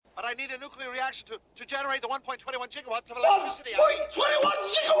I need a nuclear reaction to generate the 1.21 gigawatts of electricity. 1.21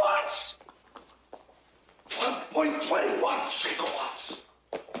 gigawatts! 1.21 gigawatts!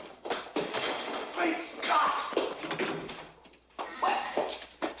 Great Scott!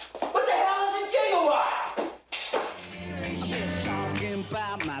 What the hell is a gigawatt? She's talking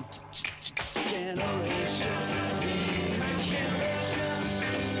about my generation. My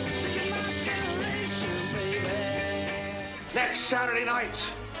generation, baby. Next Saturday night,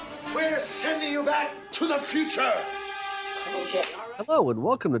 we're sending you back to the future. Okay. Hello and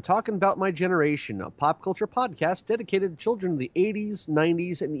welcome to Talking About My Generation, a pop culture podcast dedicated to children of the 80s,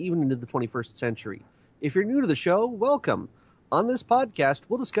 90s, and even into the 21st century. If you're new to the show, welcome. On this podcast,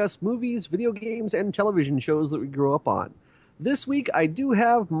 we'll discuss movies, video games, and television shows that we grew up on. This week, I do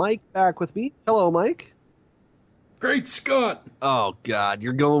have Mike back with me. Hello, Mike. Great Scott! Oh, God,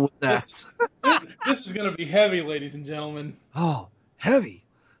 you're going with that. This is going to be heavy, ladies and gentlemen. Oh, heavy.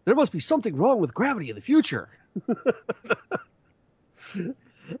 There must be something wrong with gravity in the future.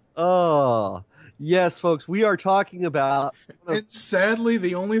 Oh, yes, folks, we are talking about... And sadly,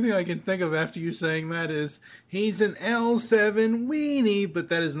 the only thing I can think of after you saying that is, he's an L7 weenie, but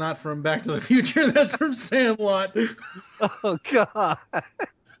that is not from Back to the Future, that's from Sandlot. Oh, God.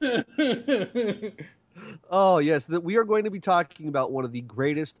 Oh, yes, we are going to be talking about one of the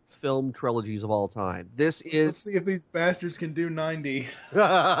greatest film trilogies of all time. This is... Let's see if these bastards can do 90.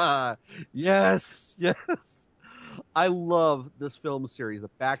 Yes, yes. I love this film series, the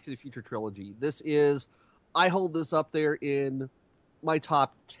Back to the Future trilogy. I hold this up there in my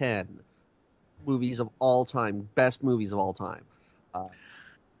top 10 movies of all time, best movies of all time.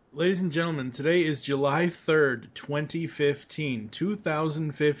 Ladies and gentlemen, today is July 3rd,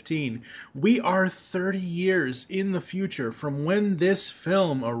 2015. We are 30 years in the future from when this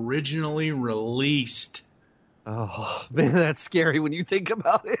film originally released. Oh, man, that's scary when you think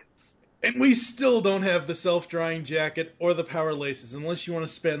about it. And we still don't have the self-drying jacket or the power laces, unless you want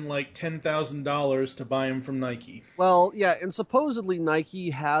to spend like $10,000 to buy them from Nike. Well, yeah, and supposedly Nike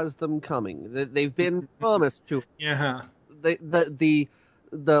has them coming. They've been promised to. Yeah.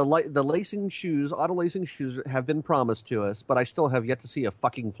 The lacing shoes, auto lacing shoes, have been promised to us, but I still have yet to see a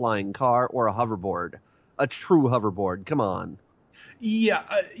fucking flying car or a hoverboard, a true hoverboard. Come on. Yeah,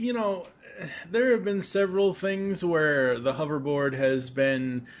 there have been several things where the hoverboard has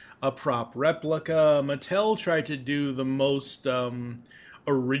been a prop replica. Mattel tried to do the most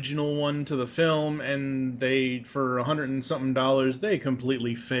original one to the film, and for $100 and something, they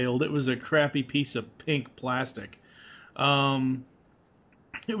completely failed. It was a crappy piece of pink plastic.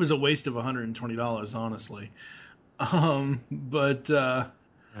 It was a waste of $120, honestly.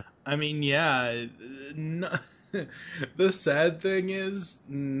 The sad thing is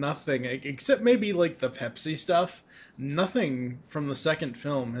nothing, except maybe like the Pepsi stuff. Nothing from the second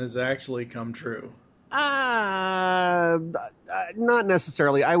film has actually come true. Not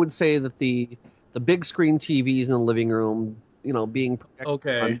necessarily. I would say that the big screen TVs in the living room, being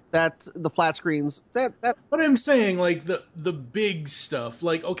okay, that the flat screens, that. But I'm saying like the big stuff,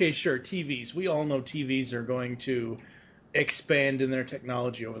 like okay, sure, TVs. We all know TVs are going to expand in their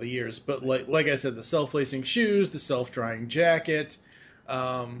technology over the years, but like I said, the self-lacing shoes, the self-drying jacket,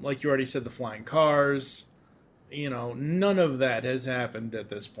 like you already said, the flying cars, none of that has happened at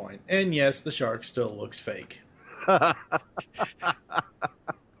this point. And yes, the shark still looks fake.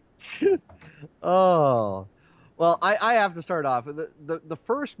 Oh, well, I have to start off. The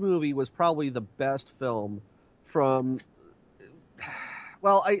first movie was probably the best film from,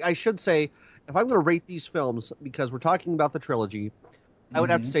 well, I should say, if I'm going to rate these films, because we're talking about the trilogy, I would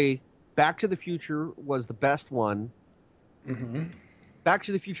have to say Back to the Future was the best one. Mm-hmm. Back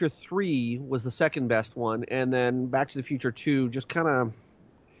to the Future 3 was the second best one, and then Back to the Future 2 just kind of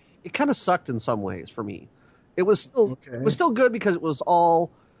sucked in some ways for me. It was still good because it was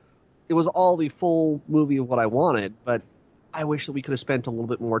all the full movie of what I wanted, but I wish that we could have spent a little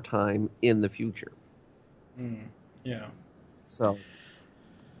bit more time in the future. Yeah. So,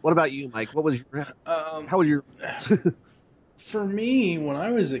 what about you, Mike? What was your how was your For me, when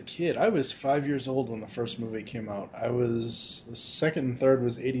I was a kid, I was 5 years old when the first movie came out. The second and third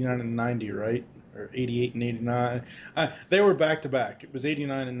was 89 and 90, right? Or 88 and 89. They were back to back. It was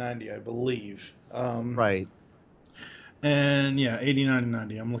 89 and 90, I believe. Right. And yeah, 89 and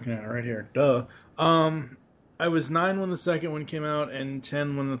 90. I'm looking at it right here. Duh. I was 9 when the second one came out and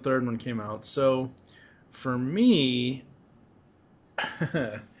 10 when the third one came out. So for me,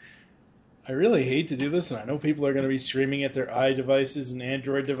 I really hate to do this, and I know people are going to be screaming at their iDevices and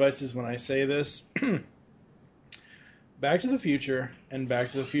Android devices when I say this. Back to the Future and Back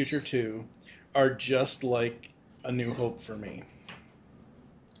to the Future 2 are just like A New Hope for me.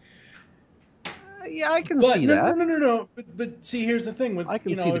 Yeah, I can But see no, that. no. But see, here's the thing with I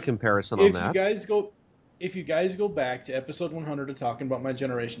can you know, see the if- comparison on if that. if you guys go back to episode 100 of Talking About My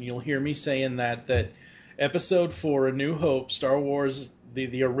Generation, you'll hear me saying that episode 4, A New Hope, Star Wars,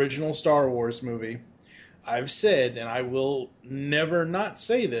 the original Star Wars movie, I've said, and I will never not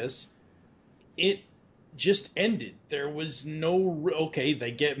say this, it just ended. There was no, okay,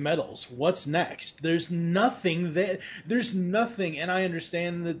 they get medals. What's next? There's nothing, and I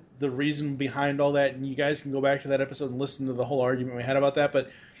understand the reason behind all that, and you guys can go back to that episode and listen to the whole argument we had about that, but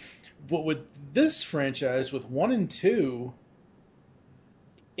with this franchise, with 1 and 2,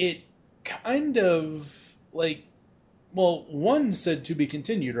 it kind of, like, well, 1 said to be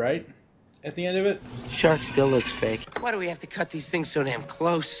continued, right? At the end of it? Shark still looks fake. Why do we have to cut these things so damn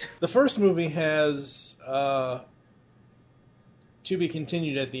close? The first movie has to be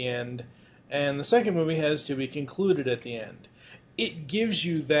continued at the end, and the second movie has to be concluded at the end. It gives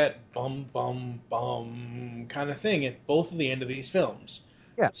you that bum, bum, bum kind of thing at both of the end of these films.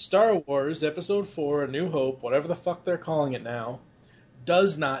 Yeah. Star Wars Episode 4, A New Hope, whatever the fuck they're calling it now,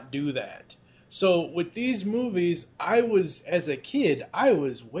 does not do that. So with these movies, as a kid, I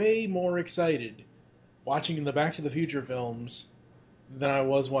was way more excited watching the Back to the Future films than I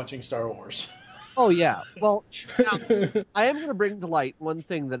was watching Star Wars. Oh, yeah. Well, now, I am going to bring to light one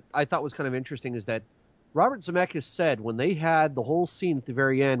thing that I thought was kind of interesting is that Robert Zemeckis said when they had the whole scene at the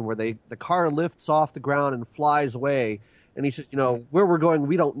very end where the car lifts off the ground and flies away, and he says, you know, where we're going,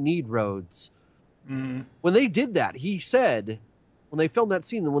 we don't need roads. Mm-hmm. When they did that, he said, when they filmed that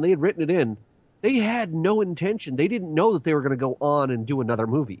scene, when they had written it in, they had no intention. They didn't know that they were going to go on and do another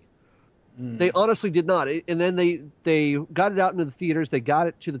movie. Mm. They honestly did not. And then they got it out into the theaters. They got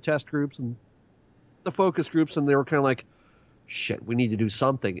it to the test groups and the focus groups, and they were kind of like, shit, we need to do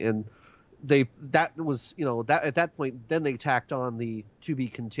something. And that was, you know, that at that point, then they tacked on the to be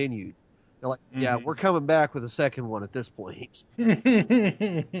continued. They're like, yeah, we're coming back with a second one at this point.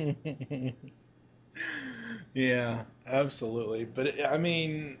 Yeah, absolutely. But I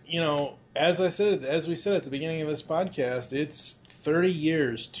mean, you know, as we said at the beginning of this podcast, it's 30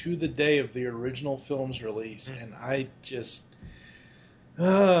 years to the day of the original film's release, and I just,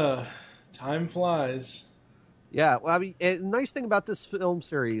 time flies. Yeah, well, I mean, a nice thing about this film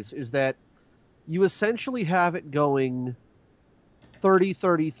series is that you essentially have it going 30,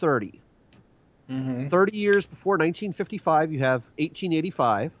 30, 30. Mm-hmm. 30 years before 1955, you have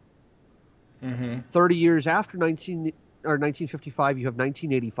 1885. Mm-hmm. 30 years after 1955, you have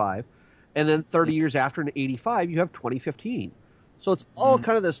 1985. And then 30 years after 85, you have 2015. So it's all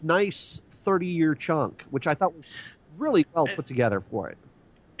kind of this nice 30-year chunk, which I thought was really well put together for it.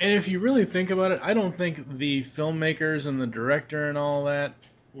 And if you really think about it, I don't think the filmmakers and the director and all that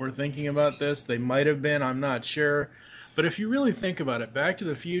were thinking about this. They might have been, I'm not sure. But if you really think about it, Back to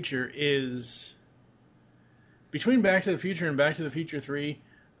the Future is... Between Back to the Future and Back to the Future 3,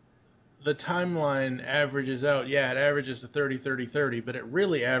 the timeline averages out. Yeah, it averages to 30, 30, 30, but it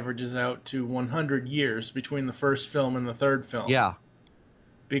really averages out to 100 years between the first film and the third film. Yeah.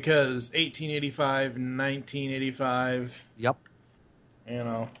 Because 1885, 1985... Yep. You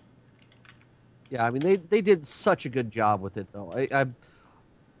know. Yeah, I mean, they did such a good job with it, though.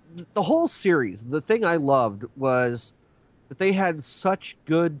 The whole series, the thing I loved was that they had such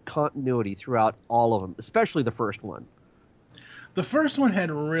good continuity throughout all of them, especially the first one. The first one had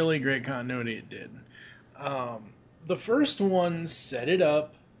really great continuity, it did. The first one set it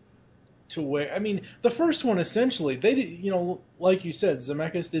up to where, I mean, the first one essentially, they did, you know, like you said,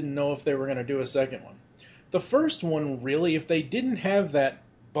 Zemeckis didn't know if they were going to do a second one. The first one, really, if they didn't have that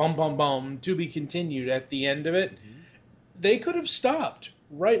bum, bum, bum, to be continued at the end of it, they could have stopped,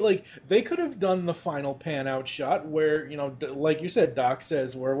 right? Like, they could have done the final pan-out shot where, you know, like you said, Doc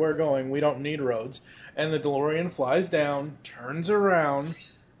says, where we're going, we don't need roads. And the DeLorean flies down, turns around,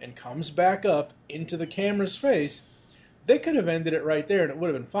 and comes back up into the camera's face. They could have ended it right there, and it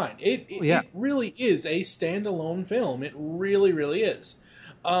would have been fine. It really is a standalone film. It really, really is.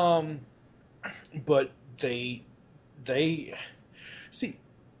 But they see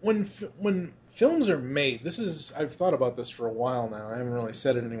when films are made, I've thought about this for a while now. I haven't really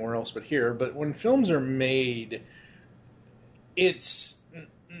said it anywhere else but here. But when films are made, it's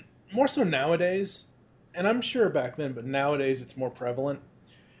more so nowadays, and I'm sure back then, but nowadays it's more prevalent.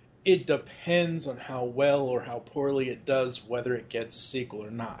 It depends on how well or how poorly it does, whether it gets a sequel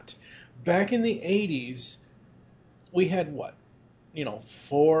or not. Back in the 80s, we had what?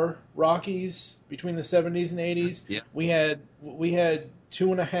 4 Rockies between the 70s and 80s. Yeah. We had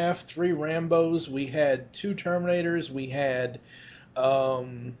 2.5, 3 Rambos. We had 2 Terminators. We had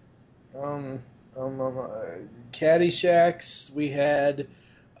Caddyshacks. We had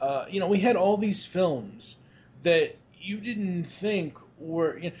we had all these films that you didn't think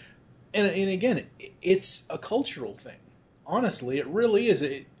were, and again, it's a cultural thing. Honestly, it really is.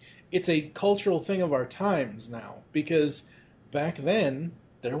 It's a cultural thing of our times now, because back then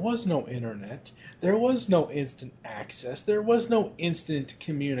there was no internet, there was no instant access, there was no instant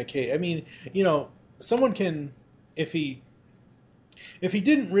communicate. I mean, someone can, if he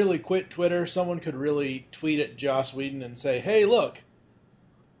didn't really quit Twitter, someone could really tweet at Joss Whedon and say, "Hey, look,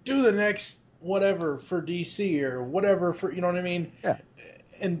 do the next whatever for DC or whatever for," you know what I mean? Yeah.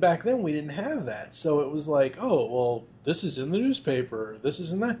 And back then we didn't have that, so it was like, oh, well, this is in the newspaper, this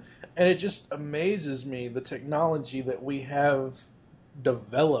is in that, and it just amazes me the technology that we have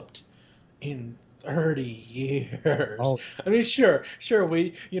developed in 30 years. Oh. I mean, sure,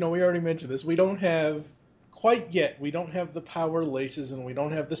 we already mentioned this. We don't have quite yet. We don't have the power laces, and we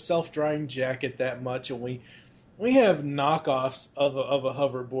don't have the self-drying jacket that much, and we have knockoffs of a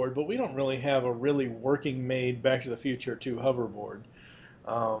hoverboard, but we don't really have a really working made Back to the Future 2 hoverboard.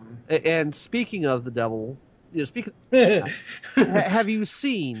 And speaking of the devil, have you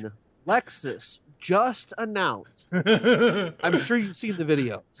seen Lexus just announced? I'm sure you've seen the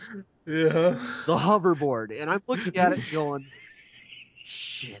videos. Yeah. The hoverboard, and I'm looking at it going,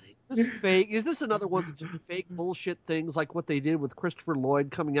 shit, is this fake? Is this another one of these fake bullshit things like what they did with Christopher Lloyd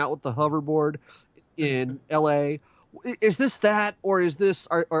coming out with the hoverboard in LA? Is this that, or is this,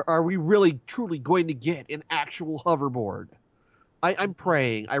 are we really truly going to get an actual hoverboard? I'm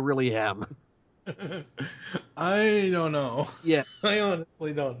praying. I really am. I don't know. Yeah. I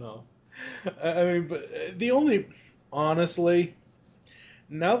honestly don't know. I mean, but honestly,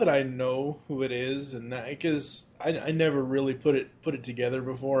 now that I know who it is, and because I never really put it together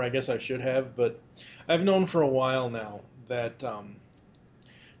before, I guess I should have, but I've known for a while now that, don't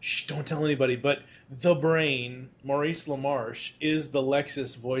tell anybody, but the brain, Maurice LaMarche, is the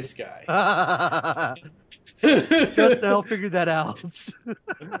Lexus voice guy. Just now figured that out.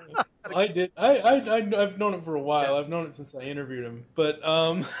 I did. I've known it for a while. I've known it since I interviewed him. But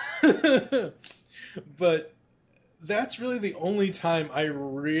but that's really the only time I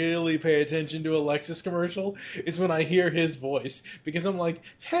really pay attention to a Lexus commercial is when I hear his voice, because I'm like,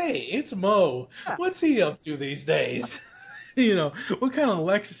 hey, it's Mo. What's he up to these days? What kind of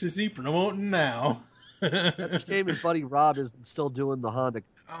Lexus is he promoting now? That's a shame his buddy Rob is still doing the Honda.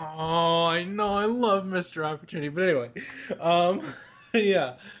 Oh, I know. I love Mr. Opportunity. But anyway,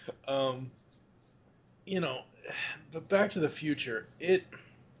 yeah. But Back to the Future, it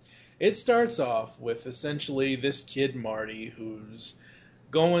starts off with essentially this kid, Marty, who's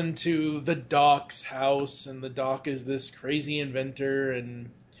going to the Doc's house, and the Doc is this crazy inventor, and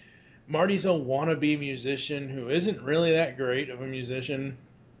Marty's a wannabe musician who isn't really that great of a musician.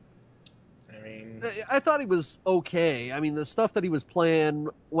 I thought he was okay. I mean, the stuff that he was playing,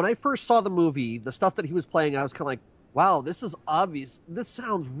 when I first saw the movie, the stuff that he was playing, I was kind of like, wow, this is obvious. This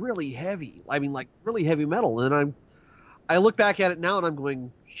sounds really heavy. I mean, like, really heavy metal. And I look back at it now, and I'm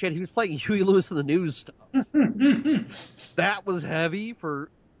going, shit, he was playing Huey Lewis in the News stuff. That was heavy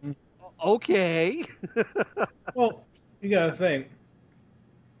for... Okay. Well, you gotta think.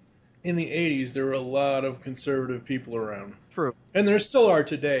 In the 80s, there were a lot of conservative people around. True. And there still are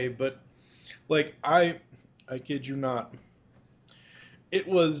today, but... Like, I kid you not, it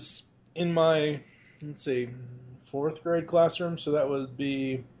was in my, let's see, 4th grade classroom, so that would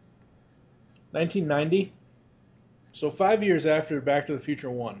be 1990. So 5 years after Back to the Future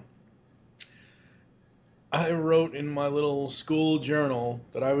 1, I wrote in my little school journal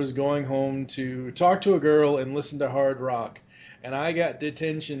that I was going home to talk to a girl and listen to hard rock. And I got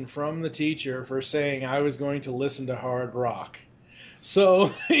detention from the teacher for saying I was going to listen to hard rock. So,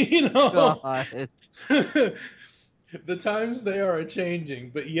 the times they are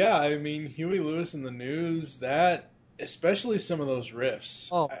a-changing. But yeah, I mean, Huey Lewis in the News, that, especially some of those riffs.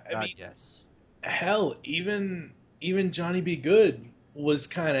 Oh, I mean, yes. Hell, even Johnny B. Good was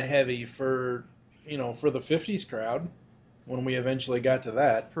kind of heavy for the 50s crowd when we eventually got to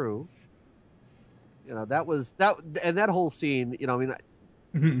that. True. That was, and that whole scene,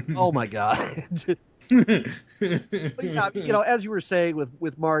 oh my God. But yeah, as you were saying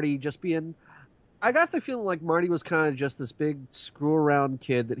with Marty just being, I got the feeling like Marty was kind of just this big screw around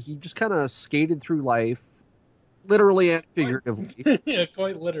kid that he just kind of skated through life, literally and figuratively. Yeah,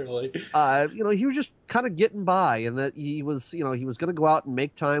 quite literally. He was just kind of getting by, and that he was going to go out and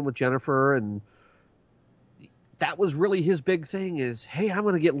make time with Jennifer, and that was really his big thing is, hey, I'm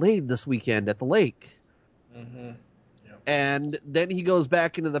going to get laid this weekend at the lake. Mm-hmm. And then he goes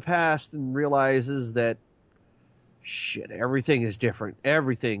back into the past and realizes that, shit, everything is different.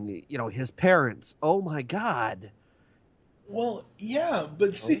 Everything, his parents, oh my God. Well, yeah,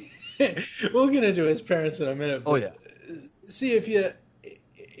 but see, we'll get into his parents in a minute. But Oh, yeah. See, if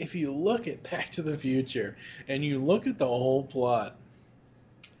you look at Back to the Future and you look at the whole plot,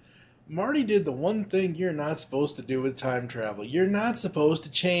 Marty did the one thing you're not supposed to do with time travel. You're not supposed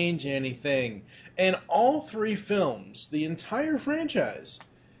to change anything. And all three films, the entire franchise,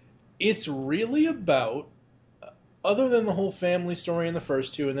 it's really about, other than the whole family story in the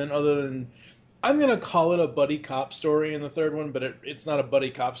first two, and then other than, I'm going to call it a buddy cop story in the third one, but it's not a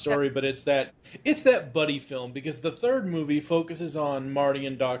buddy cop story, but it's that buddy film, because the third movie focuses on Marty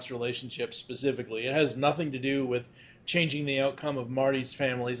and Doc's relationship specifically. It has nothing to do with changing the outcome of Marty's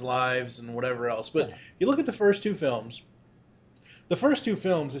family's lives and whatever else. But you look at the first two films,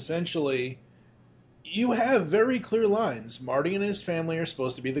 essentially, you have very clear lines. Marty and his family are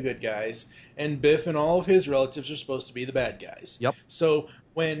supposed to be the good guys, and Biff and all of his relatives are supposed to be the bad guys. Yep. So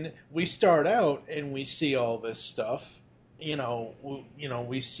when we start out and we see all this stuff,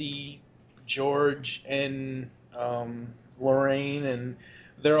 we see George and Lorraine, and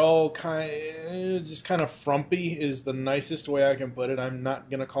they're all just kind of frumpy is the nicest way I can put it. I'm not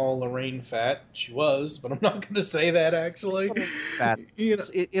going to call Lorraine fat. She was, but I'm not going to say that, actually. Fat.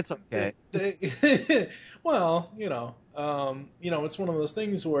 It's okay. Well, it's one of those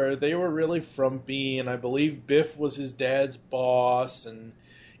things where they were really frumpy, and I believe Biff was his dad's boss, and,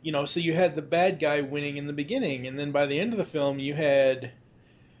 so you had the bad guy winning in the beginning, and then by the end of the film, you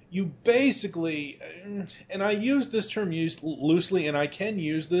basically, and I use this term used loosely, and I can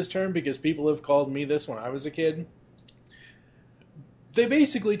use this term because people have called me this when I was a kid. They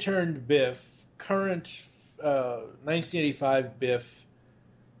basically turned Biff, current 1985 Biff,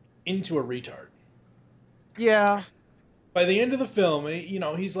 into a retard. Yeah. By the end of the film,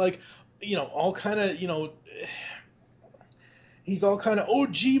 he's like, all kind of, he's all kind of, oh,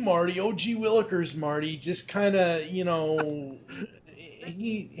 gee, Marty, oh, gee, Willikers, Marty, just kind of,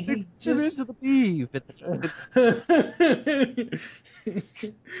 he just into the beef.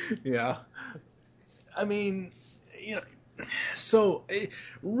 Yeah. I mean, so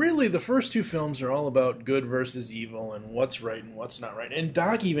really the first two films are all about good versus evil and what's right and what's not right. And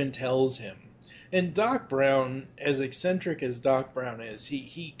Doc even tells him. And Doc Brown, as eccentric as Doc Brown is,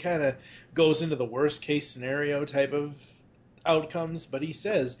 he kind of goes into the worst case scenario type of outcomes, but he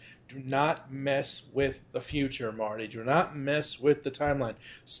says, do not mess with the future, Marty. Do not mess with the timeline.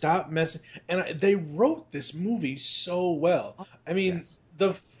 Stop messing. And they wrote this movie so well. I mean, yes.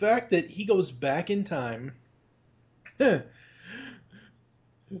 The fact that he goes back in time,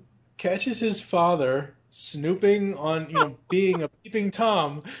 catches his father snooping on, being a peeping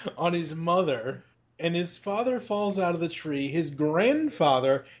Tom on his mother, and his father falls out of the tree. His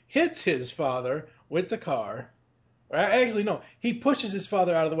grandfather hits his father with the car. Actually, no. He pushes his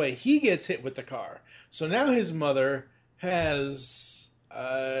father out of the way. He gets hit with the car. So now his mother has...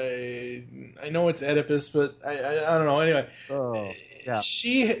 I know it's Oedipus, but I don't know. Anyway, yeah.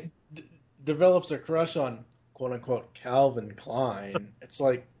 She develops a crush on, quote-unquote, Calvin Klein. It's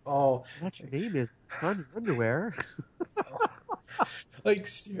like, oh... That's your name is on underwear.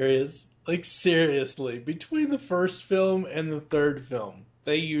 Seriously. Between the first film and the third film,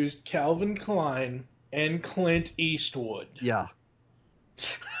 they used Calvin Klein and Clint Eastwood. Yeah.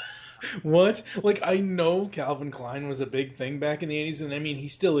 What? I know Calvin Klein was a big thing back in the 80s, and I mean, he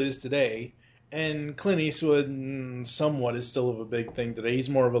still is today. And Clint Eastwood, somewhat, is still of a big thing today. He's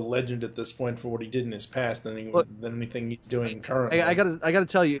more of a legend at this point for what he did in his past than anything he's doing currently. I gotta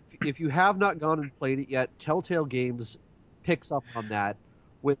tell you, if you have not gone and played it yet, Telltale Games picks up on that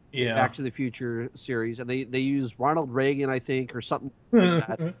with Back to the Future series, and they use Ronald Reagan, I think, or something like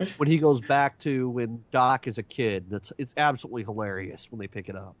that, when he goes back to when Doc is a kid. It's absolutely hilarious when they pick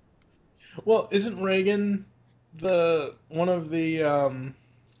it up. Well, isn't Reagan one of the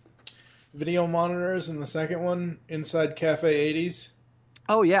video monitors in the second one inside Cafe 80s?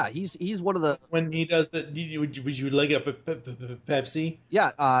 Oh yeah, he's one of the... When he does the... Would you like a Pepsi?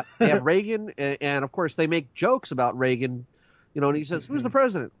 Yeah, they have Reagan, and of course they make jokes about Reagan. And he says, who's the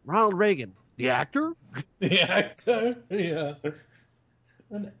president? Ronald Reagan. The actor? The actor? Yeah.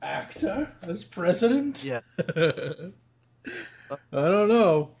 An actor as president? Yes. I don't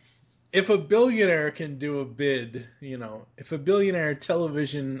know. If a billionaire can do a bid, if a billionaire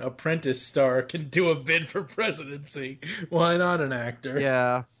television apprentice star can do a bid for presidency, why not an actor?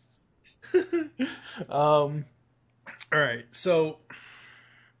 Yeah. All right, so...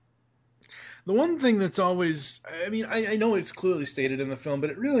 The one thing that's always, I know it's clearly stated in the film, but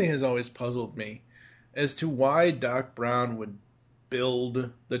it really has always puzzled me as to why Doc Brown would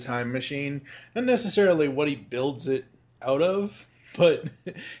build the time machine. Not necessarily what he builds it out of, But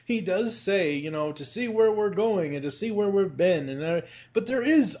he does say, to see where we're going and to see where we've been. But there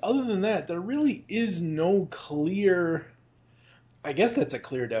is, other than that, there really is no clear. I guess that's a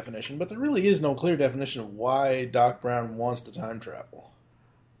clear definition, but there really is no clear definition of why Doc Brown wants to time travel.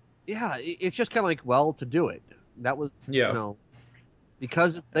 Yeah, it's just kind of like, well, to do it. That was, Yeah.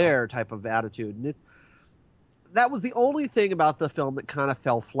 Because it's there type of attitude. And that was the only thing about the film that kind of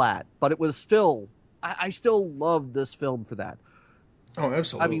fell flat. But it was still, I still loved this film for that. Oh,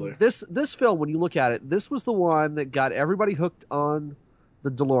 absolutely. I mean, this film, when you look at it, this was the one that got everybody hooked on the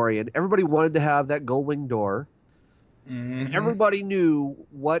DeLorean. Everybody wanted to have that gull-wing door. Mm-hmm. Everybody knew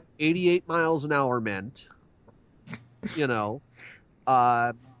what 88 miles an hour meant. The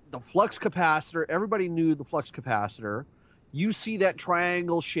flux capacitor, everybody knew the flux capacitor. You see that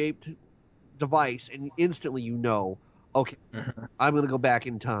triangle-shaped device, and instantly okay, I'm going to go back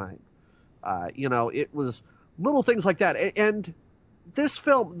in time. It was little things like that. And this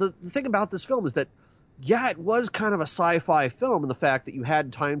film, the thing about this film is that, it was kind of a sci-fi film in the fact that you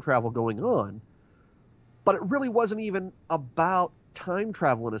had time travel going on, but it really wasn't even about time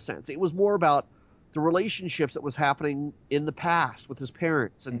travel in a sense. It was more about the relationships that was happening in the past with his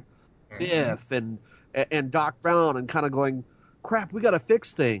parents and Biff and Doc Brown, and kind of going, crap, we got to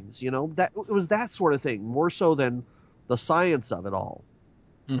fix things. That it was that sort of thing, more so than the science of it all.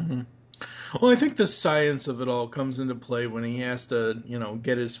 Mm-hmm. Well, I think the science of it all comes into play when he has to,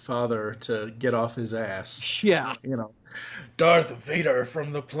 get his father to get off his ass. Yeah. Darth Vader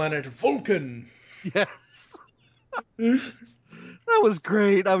from the planet Vulcan. Yes. That was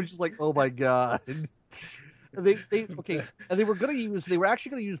great. I was just like, oh my God. And they were actually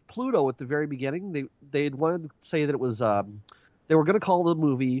going to use Pluto at the very beginning. They'd wanted to say that it was, they were going to call the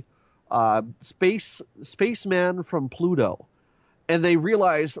movie Spaceman from Pluto. And they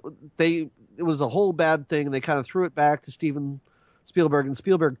realized it was a whole bad thing, and they kind of threw it back to Steven Spielberg, and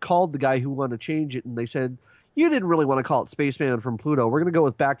Spielberg called the guy who wanted to change it, and they said, you didn't really want to call it Spaceman from Pluto. We're going to go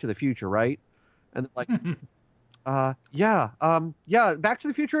with Back to the Future, right? And they're like, yeah, Back to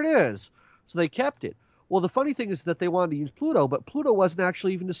the Future it is. So they kept it. Well, the funny thing is that they wanted to use Pluto, but Pluto wasn't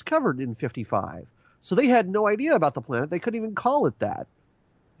actually even discovered in 1955. So they had no idea about the planet. They couldn't even call it that.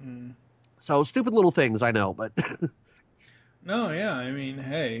 Mm. So stupid little things, I know, but... No, yeah, I mean,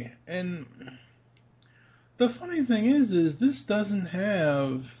 hey, and the funny thing is this doesn't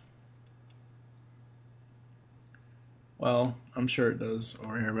have, well, I'm sure it does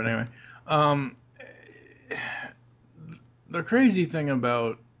over here, but anyway, the crazy thing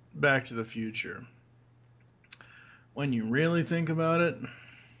about Back to the Future, when you really think about it,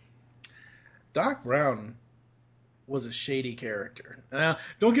 Doc Brown was a shady character. Now,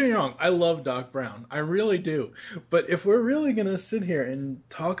 don't get me wrong, I love Doc Brown. I really do. But if we're really going to sit here and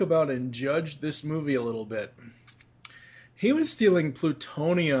talk about and judge this movie a little bit, he was stealing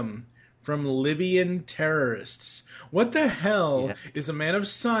plutonium from Libyan terrorists. What the hell is a man of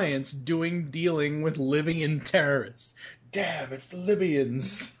science dealing with Libyan terrorists? Damn, it's the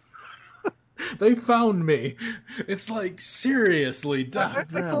Libyans. They found me. It's like, seriously, Doc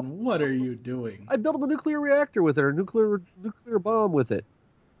Brown, what are you doing? I built him a nuclear reactor with it, or a nuclear bomb with it.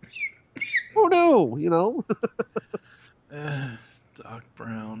 Oh no, Doc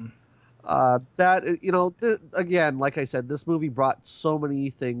Brown. Again, like I said, this movie brought so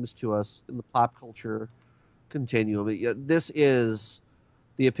many things to us in the pop culture continuum. This is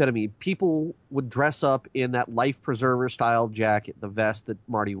the epitome. People would dress up in that life preserver style jacket, the vest that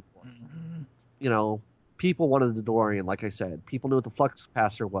Marty wore. People wanted the DeLorean, like I said. People knew what the flux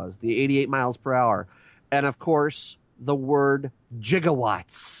capacitor was, the 88 miles per hour. And, of course, the word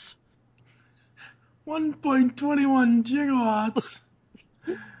gigawatts. 1.21 gigawatts.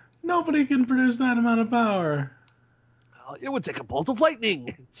 Nobody can produce that amount of power. It would take a bolt of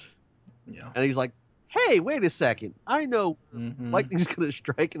lightning. Yeah. And he's like, hey, wait a second. I know lightning's going to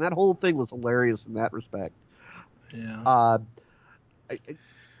strike. And that whole thing was hilarious in that respect. Yeah.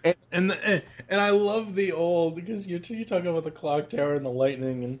 And I love the old, because you talk about the clock tower and the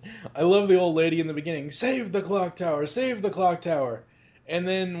lightning, and I love the old lady in the beginning, save the clock tower, save the clock tower. And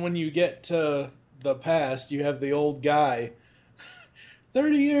then when you get to the past, you have the old guy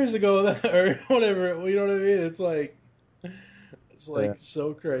 30 years ago, or whatever, you know what I mean? It's like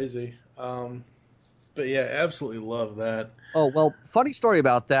so crazy. But yeah, absolutely love that. Oh, well, funny story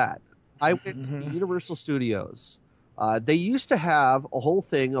about that. I went to Universal Studios. They used to have a whole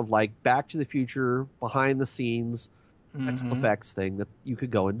thing of like Back to the Future behind the scenes special effects thing that you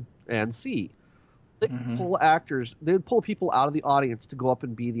could go and see. They'd pull actors, they'd pull people out of the audience to go up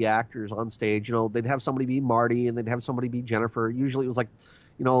and be the actors on stage. They'd have somebody be Marty and they'd have somebody be Jennifer. Usually it was like,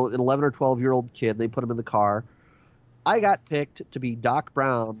 an 11 or 12-year-old kid. They put him in the car. I got picked to be Doc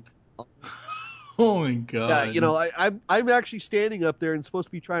Brown. Oh my god! Yeah, you know, I'm actually standing up there and supposed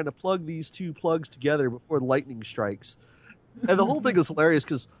to be trying to plug these two plugs together before lightning strikes. And the whole thing is hilarious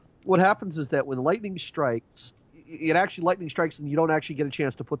because what happens is that when lightning strikes, lightning strikes and you don't actually get a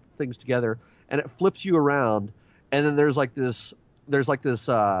chance to put things together, and it flips you around, and then there's like this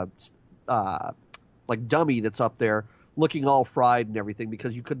like dummy that's up there looking all fried and everything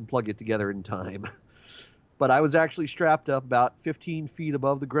because you couldn't plug it together in time. But I was actually strapped up about 15 feet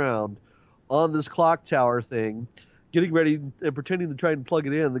above the ground on this clock tower thing, getting ready and pretending to try and plug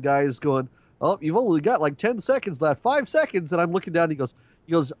it in. The guy is going, "Oh, you've only got like 10 seconds left, 5 seconds." And I'm looking down and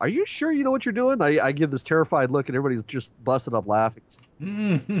he goes, "Are you sure you know what you're doing?" I give this terrified look and everybody's just busted up laughing.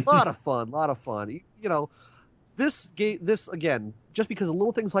 A lot of fun. You know, this again, just because of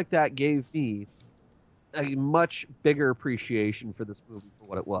little things like that gave me a much bigger appreciation for this movie for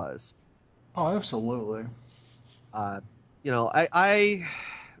what it was. Oh, absolutely. You know,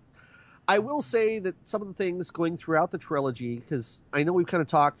 I will say that some of the things going throughout the trilogy, because I know we've kind of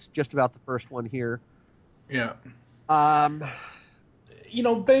talked just about the first one here. Yeah. You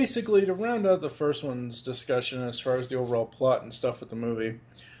know, basically, to round out the first one's discussion as far as the overall plot and stuff with the movie,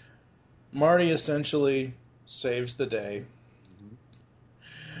 Marty essentially saves the day.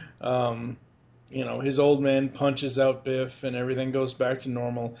 You know, his old man punches out Biff and everything goes back to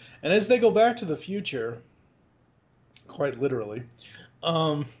normal. And as they go back to the future, quite literally,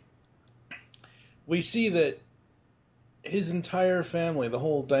 we see that his entire family, the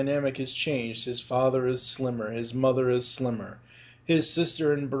whole dynamic has changed. His father is slimmer. His mother is slimmer. His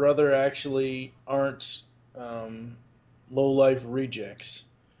sister and brother actually aren't low-life rejects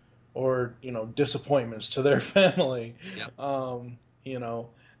or, you know, disappointments to their family. Yep. You know,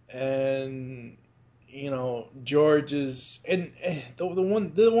 and, you know, George is... And the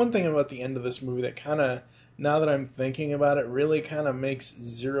one thing about the end of this movie that kind of, now that I'm thinking about it, really kind of makes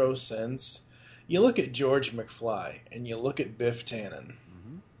zero sense. You look at George McFly and you look at Biff Tannen.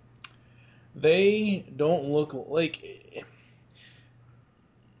 Mm-hmm. They don't look like...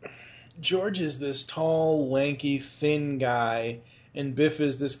 George is this tall, lanky, thin guy, and Biff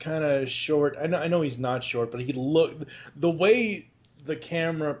is this kind of short... I know he's not short, but he look... The way the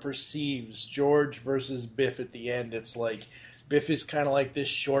camera perceives George versus Biff at the end, it's like Biff is kind of like this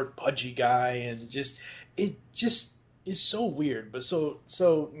short, pudgy guy, and it just is so weird. But so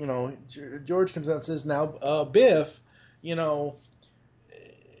you know, George comes out and says, "Now, Biff, you know,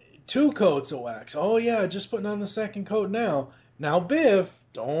 2 coats of wax. Oh yeah, just putting on the second coat now. Now, Biff,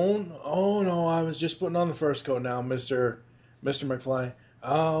 don't. Oh no, I was just putting on the first coat now, Mister McFly.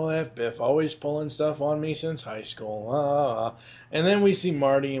 Oh, that Biff, always pulling stuff on me since high school. And then we see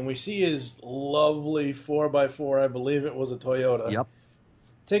Marty, and we see his lovely 4x4. I believe it was a Toyota. Yep.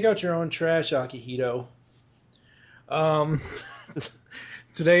 Take out your own trash, Akihito.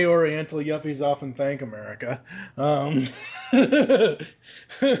 Today, Oriental yuppies often thank America.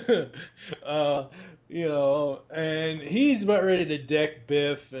 You know, and he's about ready to deck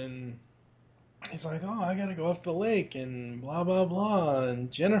Biff, and he's like, "Oh, I gotta go up the lake," and blah, blah, blah,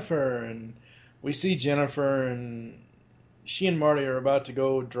 and Jennifer, and we see Jennifer, and she and Marty are about to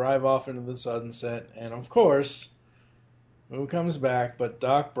go drive off into the sunset, and of course, who comes back but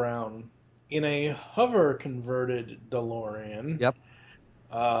Doc Brown in a hover-converted DeLorean. Yep.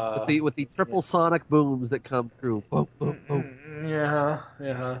 With the triple sonic booms that come through. Boom, boom, boom.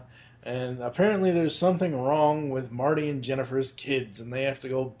 Yeah. And apparently there's something wrong with Marty and Jennifer's kids, and they have to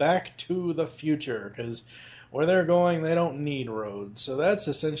go back to the future, because where they're going, they don't need roads. So that's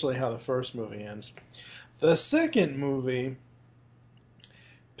essentially how the first movie ends. The second movie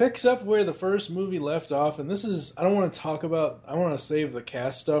picks up where the first movie left off, and this is, I want to save the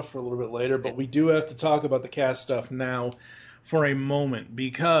cast stuff for a little bit later, but we do have to talk about the cast stuff now for a moment,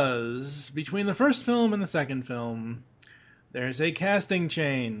 because between the first film and the second film, there's a casting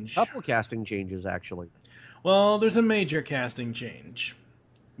change. Couple casting changes, actually. Well, there's a major casting change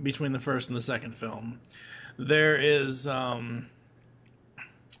between the first and the second film. There is, the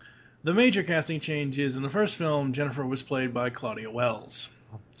major casting change is, in the first film, Jennifer was played by Claudia Wells.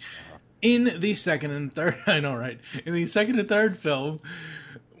 In the second and third, I know, right? In the second and third film,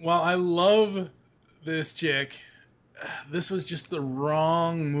 while I love this chick, this was just the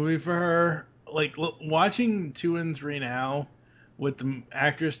wrong movie for her. Like, watching 2 and 3 now with the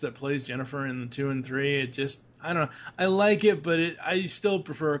actress that plays Jennifer in the 2 and 3, it just, I don't know. I like it, but I still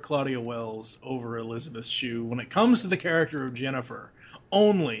prefer Claudia Wells over Elizabeth Shue when it comes to the character of Jennifer.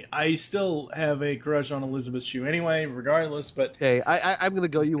 Only. I still have a crush on Elizabeth Shue anyway, regardless, but... Okay, I'm going to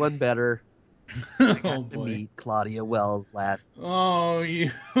go you one better. Oh To boy. meet Claudia Wells last. Oh,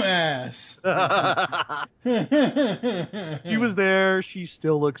 you ass. She was there. She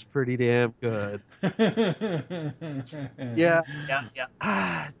still looks pretty damn good. Yeah.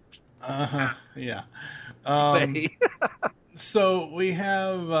 Uh-huh. Yeah. Anyway. So we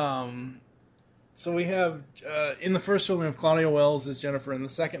have in the first film we have Claudia Wells as Jennifer. In the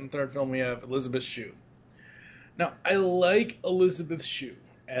second and third film we have Elizabeth Shue. Now, I like Elizabeth Shue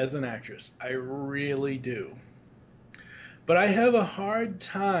as an actress. I really do. But I have a hard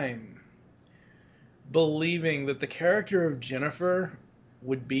time believing that the character of Jennifer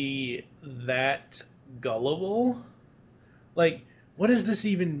would be that gullible. Like, what does this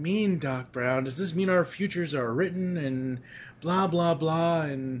even mean, Doc Brown? Does this mean our futures are written and blah blah blah?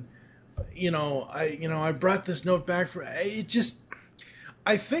 And I brought this note back for it. Just,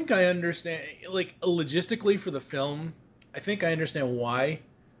 I think I understand, like, logistically for the film. I think I understand why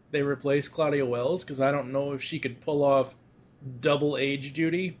they replaced Claudia Wells, because I don't know if she could pull off double age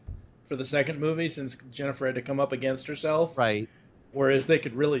duty for the second movie, since Jennifer had to come up against herself. Right. Whereas they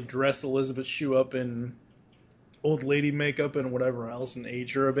could really dress Elizabeth Shue up in old lady makeup and whatever else and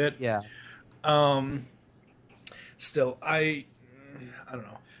age her a bit. Yeah. Still, I don't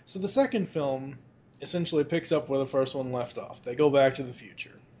know. So the second film essentially picks up where the first one left off. They go back to the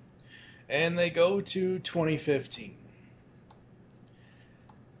future. And they go to 2015.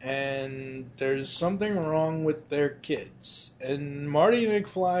 And there's something wrong with their kids. And Marty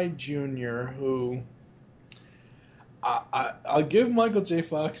McFly Jr., who... I'll give Michael J.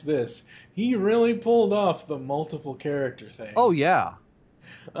 Fox this. He really pulled off the multiple character thing. Oh, yeah.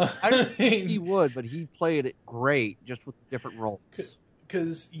 I don't think he would, but he played it great, just with different roles.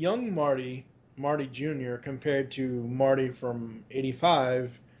 Because young Marty Jr., compared to Marty from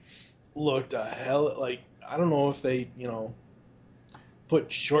 85, looked a hell... Like, I don't know if they, put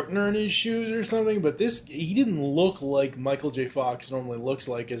shortener in his shoes or something, but he didn't look like Michael J. Fox normally looks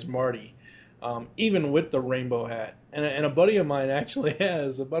like as Marty. Even with the rainbow hat. And a buddy of mine,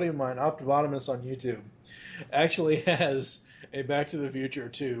 Optibotimus on YouTube, actually has a Back to the Future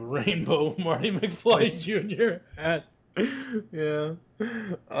 2 rainbow Marty McFly Jr. hat. Yeah.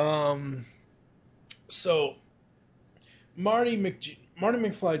 So, Marty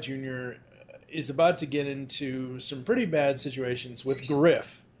McFly Jr. is about to get into some pretty bad situations with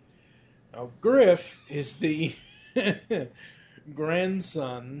Griff. Now, Griff is the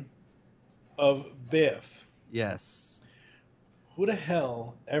grandson of Biff. Yes. Who the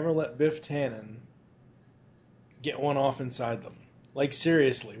hell ever let Biff Tannen get one off inside them? Like,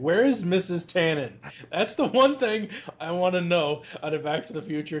 seriously, where is Mrs. Tannen? That's the one thing I want to know out of Back to the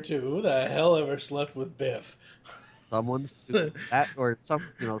Future 2. Who the hell ever slept with Biff? Someone's doing that, or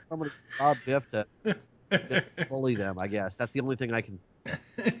somebody saw Biff to bully them, I guess. That's the only thing I can...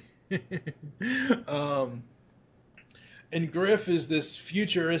 And Griff is this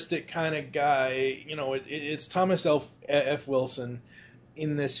futuristic kind of guy. It's Thomas F. Wilson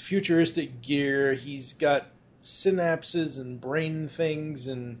in this futuristic gear. He's got synapses and brain things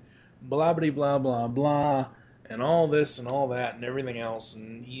and blah blah blah blah blah and all this and all that and everything else.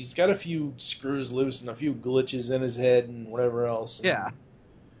 And he's got a few screws loose and a few glitches in his head and whatever else. Yeah.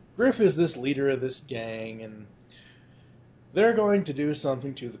 Griff is this leader of this gang, and they're going to do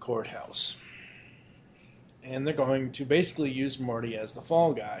something to the courthouse. And they're going to basically use Marty as the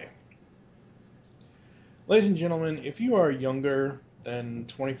fall guy. Ladies and gentlemen, if you are younger than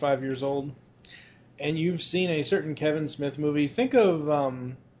 25 years old, and you've seen a certain Kevin Smith movie, think of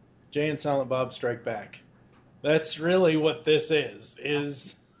Jay and Silent Bob Strike Back. That's really what this is.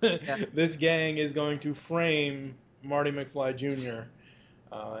 This gang is going to frame Marty McFly Jr.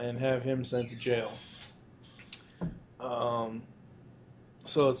 And have him sent to jail.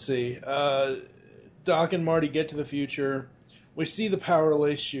 So let's see. Doc and Marty get to the future. We see the power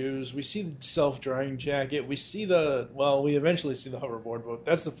lace shoes. We see the self-drying jacket. We eventually see the hoverboard, but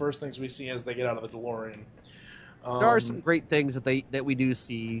that's the first things we see as they get out of the DeLorean. There are some great things that we do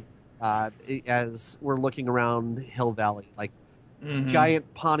see as we're looking around Hill Valley, like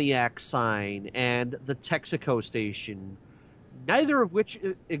giant Pontiac sign and the Texaco station, neither of which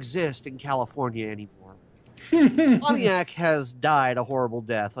exist in California anymore. Pontiac has died a horrible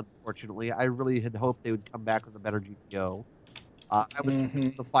death, unfortunately. I really had hoped they would come back with a better GTO. I was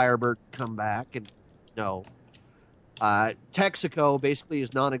thinking the Firebird come back, and no. Texaco basically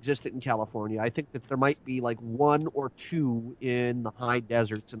is non-existent in California. I think that there might be like one or two in the high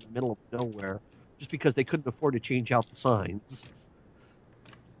deserts in the middle of nowhere, just because they couldn't afford to change out the signs.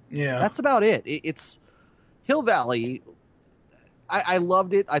 Yeah. That's about it. It's Hill Valley. I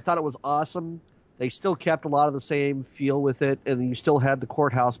loved it. I thought it was awesome They still kept a lot of the same feel with it, and you still had the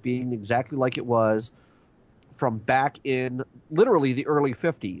courthouse being exactly like it was from back in literally the early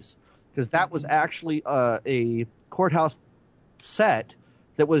 50s, because that was actually a courthouse set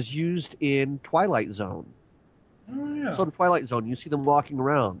that was used in Twilight Zone. Oh, yeah. So in Twilight Zone, you see them walking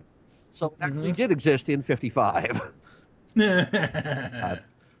around. So it actually did exist in 55. But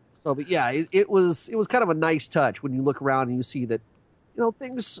yeah, it was kind of a nice touch when you look around and you see that,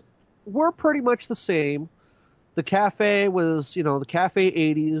 things were pretty much the same. The cafe was, the Cafe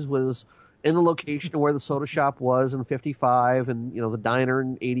 80s was in the location where the soda shop was in 55, and, the diner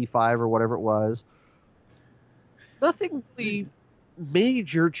in 85 or whatever it was. Nothing really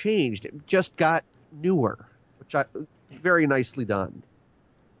major changed. It just got newer, which very nicely done.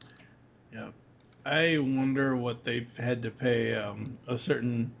 Yeah. I wonder what they had to pay a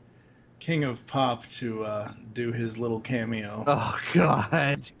certain King of Pop to do his little cameo. Oh,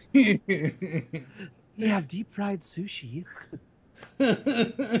 God. They have deep fried sushi.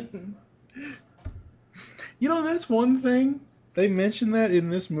 That's one thing. They mentioned that in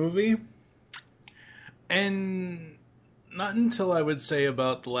this movie. And not until I would say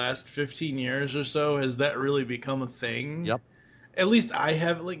about the last 15 years or so has that really become a thing. Yep. At least I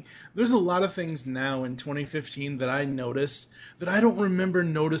have, there's a lot of things now in 2015 that I notice that I don't remember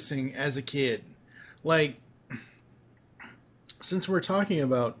noticing as a kid. Since we're talking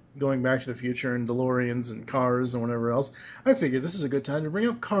about going back to the future and DeLoreans and cars and whatever else, I figured this is a good time to bring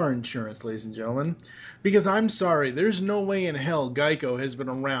up car insurance, ladies and gentlemen. Because I'm sorry, there's no way in hell Geico has been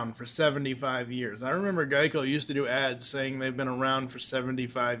around for 75 years. I remember Geico used to do ads saying they've been around for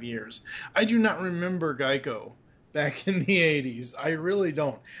 75 years. I do not remember Geico back in the 80s. I really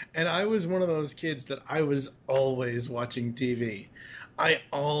don't. And I was one of those kids that I was always watching TV. I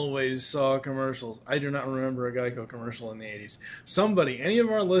always saw commercials. I do not remember a Geico commercial in the 80s. Somebody, any of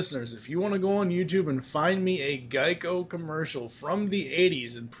our listeners, if you want to go on YouTube and find me a Geico commercial from the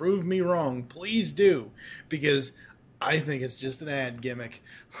 80s and prove me wrong, please do. Because I think it's just an ad gimmick.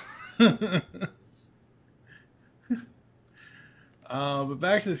 But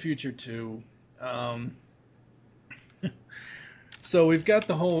Back to the Future 2. So we've got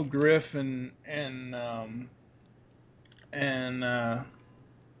the whole Griff and the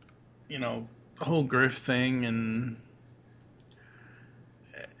whole Griff thing, and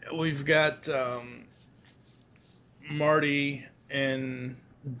we've got Marty and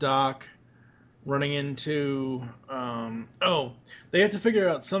Doc running into they have to figure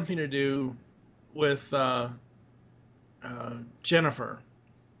out something to do with Jennifer,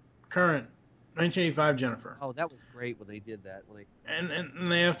 current 1985 Jennifer. Oh, that was great when they did that.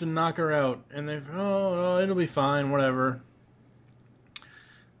 And they have to knock her out, and it'll be fine, whatever.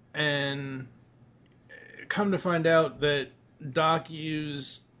 And come to find out that Doc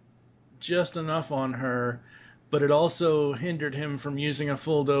used just enough on her, but it also hindered him from using a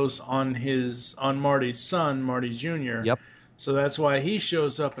full dose on Marty's son, Marty Jr. Yep. So that's why he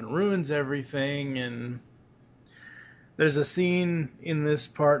shows up and ruins everything. And there's a scene in this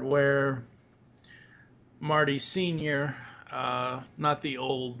part where Marty Sr., not the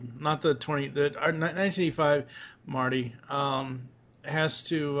 1985 Marty, has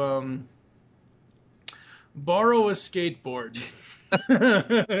to borrow a skateboard.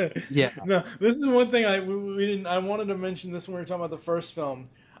 Yeah. No, this is one thing I wanted to mention this when we were talking about the first film.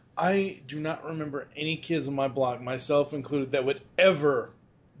 I do not remember any kids on my block, myself included, that would ever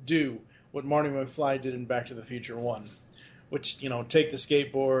do what Marty McFly did in Back to the Future 1. Which, take the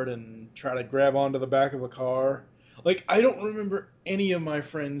skateboard and try to grab onto the back of a car. I don't remember any of my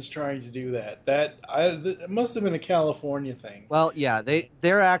friends trying to do that. It must have been a California thing. Well, yeah,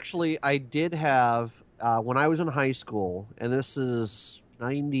 they're actually, I did have, when I was in high school, and this is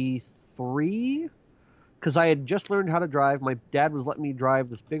 93, because I had just learned how to drive. My dad was letting me drive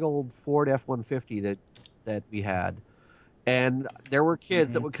this big old Ford F-150 that we had. And there were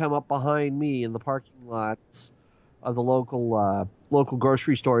kids that would come up behind me in the parking lots of the local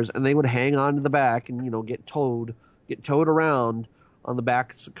grocery stores, and they would hang on to the back and get towed around on the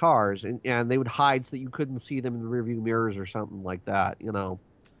backs of cars, and they would hide so that you couldn't see them in the rearview mirrors or something like that.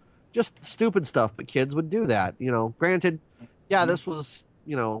 Just stupid stuff, but kids would do that. Granted, yeah, this was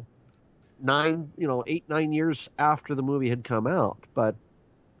 8, 9 years after the movie had come out, but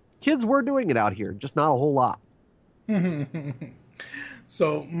kids were doing it out here, just not a whole lot.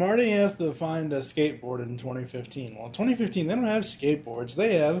 So Marty has to find a skateboard in 2015. Well, in 2015, they don't have skateboards.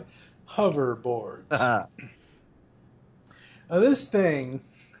 They have hoverboards. Now, this thing,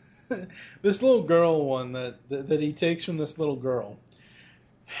 this little girl one that he takes from this little girl,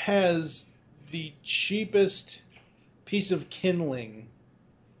 has the cheapest piece of kindling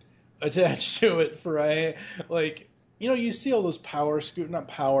attached to it for a like. You see all those not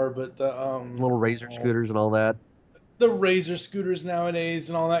power, but the Little razor scooters and all that. the razor scooters nowadays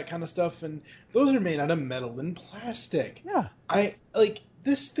and all that kind of stuff, and those are made out of metal and plastic. Yeah. I like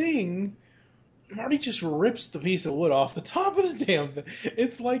this thing. Marty just rips the piece of wood off the top of the damn thing.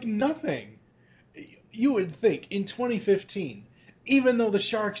 It's like nothing. You would think in 2015, even though the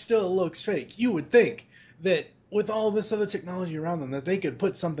shark still looks fake, you would think that with all this other technology around them, that they could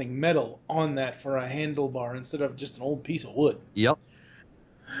put something metal on that for a handlebar instead of just an old piece of wood. Yep.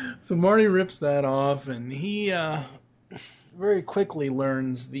 So Marty rips that off, and he very quickly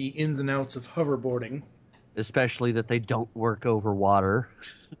learns the ins and outs of hoverboarding. Especially that they don't work over water.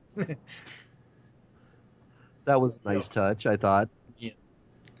 That was a nice touch, I thought. Yeah.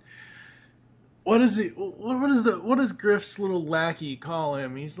 What does Griff's little lackey call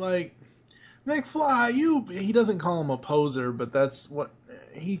him? He's like, McFly, he doesn't call him a poser, but that's what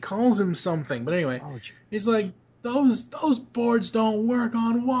he calls him something. But anyway, he's like, those boards don't work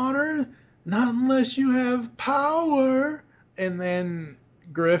on water, not unless you have power. And then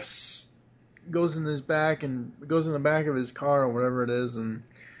Griff's goes in the back of his car or whatever it is, and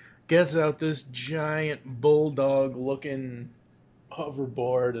gets out this giant bulldog looking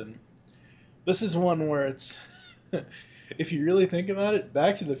hoverboard. And this is one where it's if you really think about it,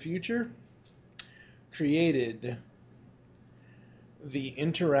 Back to the Future created the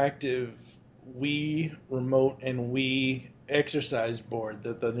interactive Wii remote and Wii exercise board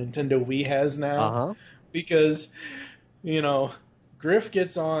that the Nintendo Wii has now. Because Griff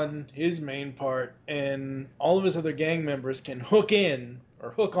gets on his main part, and all of his other gang members can hook in or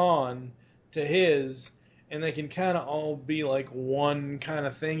hook on to his, and they can kind of all be like one kind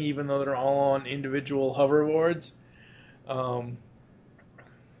of thing, even though they're all on individual hoverboards.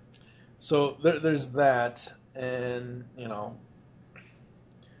 So there's that, and well,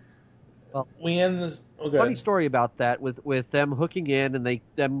 we end this. Okay. Funny story about that with them hooking in and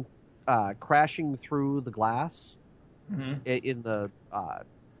them crashing through the glass in the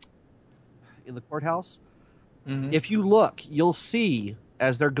courthouse. Mm-hmm. If you look, you'll see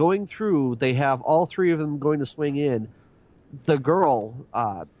as they're going through, they have all three of them going to swing in. The girl,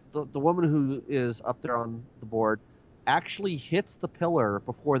 the woman who is up there on the board, actually hits the pillar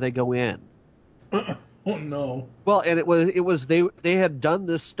before they go in. Oh no! Well, and it was they had done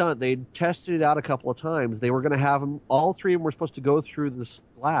this stunt. They'd tested it out a couple of times. They were going to have them. All three of them were supposed to go through this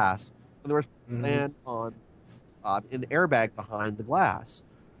glass, and they were supposed to land on an airbag behind the glass.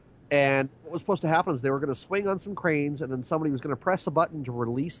 And what was supposed to happen is they were going to swing on some cranes, and then somebody was going to press a button to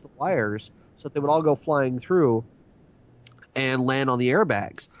release the wires so that they would all go flying through and land on the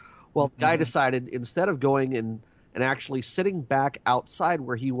airbags. Well, the guy decided instead of going and actually sitting back outside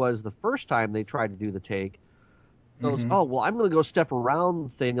where he was the first time they tried to do the take, goes, oh, well, I'm going to go step around the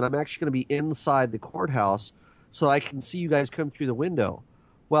thing, and I'm actually going to be inside the courthouse so I can see you guys come through the window.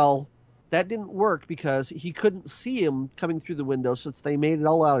 Well, that didn't work because he couldn't see him coming through the window since they made it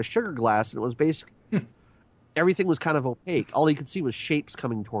all out of sugar glass, and it was basically everything was kind of opaque. All he could see was shapes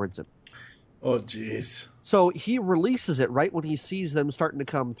coming towards him. Oh, jeez. So he releases it right when he sees them starting to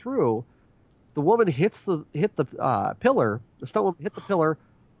come through. The woman hit the pillar. The stunt woman hit the pillar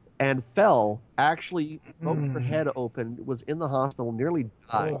and fell. Actually, broke her head open. Was in the hospital. Nearly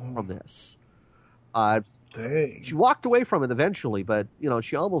died from this. Dang. She walked away from it eventually, but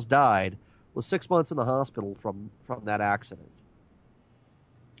she almost died. Was 6 months in the hospital from that accident.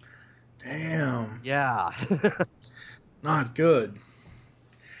 Damn. Yeah. Not good.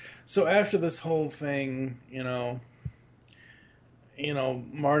 So after this whole thing,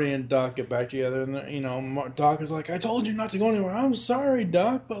 Marty and Doc get back together, and Doc is like, "I told you not to go anywhere. I'm sorry,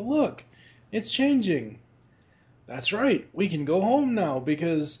 Doc, but look, it's changing. That's right. We can go home now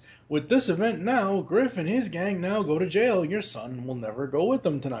because with this event now, Griff and his gang now go to jail. Your son will never go with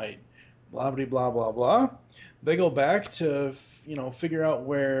them tonight." Blah blah blah blah blah. They go back to figure out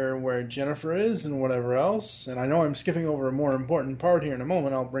where Jennifer is and whatever else. And I know I'm skipping over a more important part here in a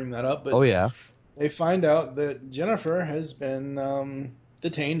moment. I'll bring that up. But oh yeah. They find out that Jennifer has been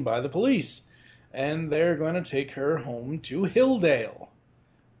detained by the police, and they're going to take her home to Hilldale,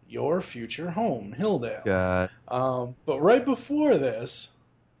 your future home, Hilldale. God. But right before this,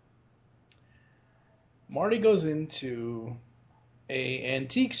 Marty goes into a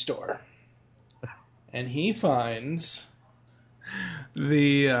antique store, and he finds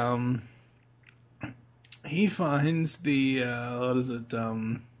the what is it?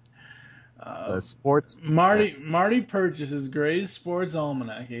 Sports. Marty purchases Gray's Sports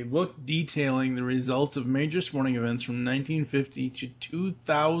Almanac, a book detailing the results of major sporting events from 1950 to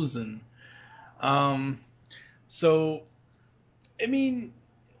 2000. So, I mean,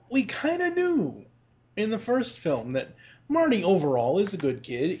 we kind of knew in the first film that Marty overall is a good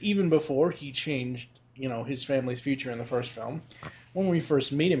kid, even before he changed, his family's future in the first film. When we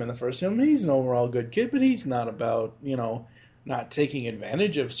first meet him in the first film, he's an overall good kid, but he's not about, not taking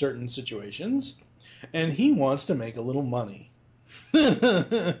advantage of certain situations. And he wants to make a little money.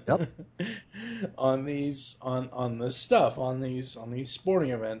 Yep. on this stuff, on these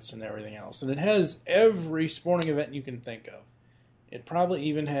sporting events and everything else. And it has every sporting event you can think of. It probably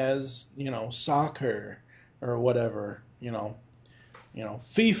even has, soccer or whatever,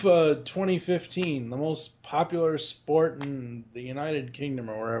 FIFA 2015, the most popular sport in the United Kingdom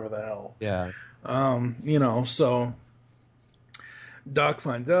or wherever the hell. Yeah. So Doc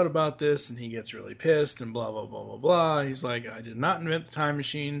finds out about this and he gets really pissed and blah, blah, blah, blah, blah. He's like, I did not invent the time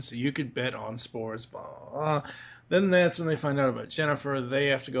machine, so you could bet on sports, blah, blah, blah. Then that's when they find out about Jennifer. They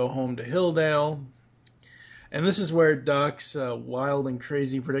have to go home to Hilldale. And this is where Doc's wild and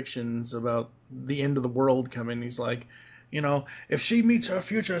crazy predictions about the end of the world come in. He's like, if she meets her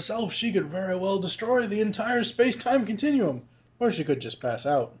future self, she could very well destroy the entire space-time continuum. Or she could just pass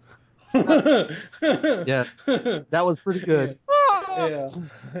out. Yeah. That was pretty good. Yeah.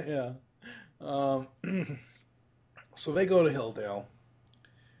 So they go to Hilldale.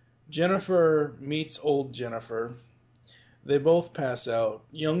 Jennifer meets old Jennifer. They both pass out.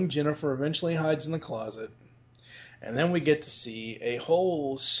 Young Jennifer eventually hides in the closet. And then we get to see a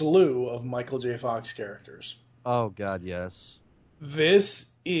whole slew of Michael J. Fox characters. Oh, God, yes. This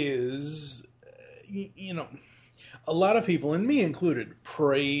is, a lot of people, and me included,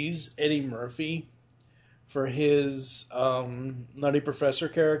 praise Eddie Murphy for his Nutty Professor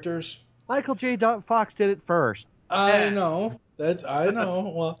characters. Michael J. Fox did it first. I know. I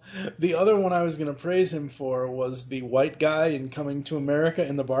know. Well, the other one I was going to praise him for was the white guy in Coming to America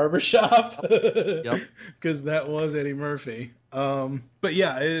in the barbershop. Yep. Because that was Eddie Murphy. But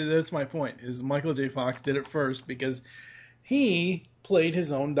yeah, that's my point, is Michael J. Fox did it first because he played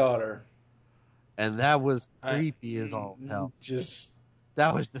his own daughter. And that was creepy as all hell.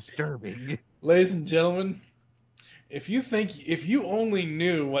 That was disturbing. Ladies and gentlemen, if you only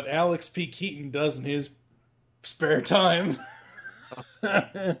knew what Alex P. Keaton does in his spare time.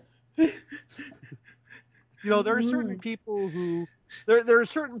 There are certain people who there are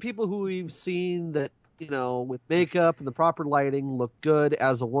certain people who we've seen that, with makeup and the proper lighting look good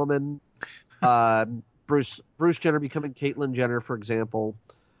as a woman. Bruce Jenner becoming Caitlyn Jenner, for example.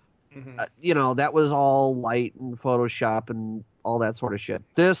 Mm-hmm. That was all light and Photoshop and all that sort of shit.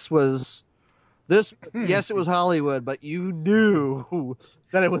 Yes, it was Hollywood, but you knew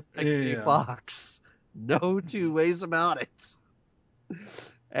that it was Michael J. Fox. No two ways about it.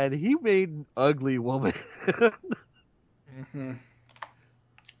 And he made an ugly woman. Mm-hmm.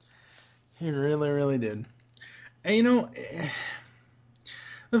 He really, really did. And you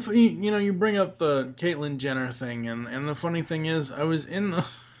bring up the Caitlyn Jenner thing, and the funny thing is, I was in the...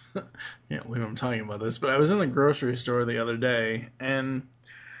 can't believe I'm talking about this, but I was in the grocery store the other day, and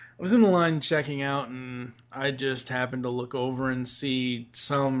I was in the line checking out, and I just happened to look over and see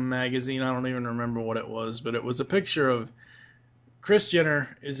some magazine. I don't even remember what it was, but it was a picture of Kris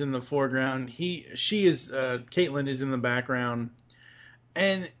Jenner is in the foreground. Caitlyn is in the background,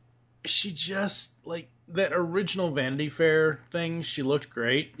 and she just, like, that original Vanity Fair thing, she looked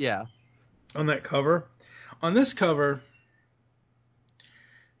great. Yeah. On that cover. On this cover,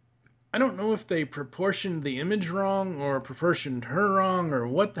 I don't know if they proportioned the image wrong or proportioned her wrong or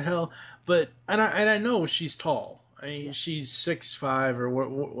what the hell, but I know she's tall. I mean, she's 6'5"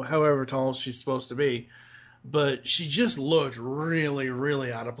 or however tall she's supposed to be, but she just looked really,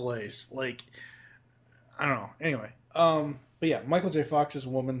 really out of place. Like, I don't know. Anyway, but yeah, Michael J. Fox's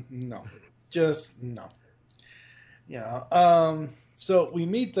woman, no, just no. Yeah. So we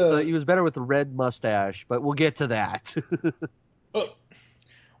meet he was better with the red mustache, but we'll get to that.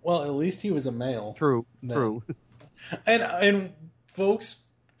 Well, at least he was a male. True. And folks,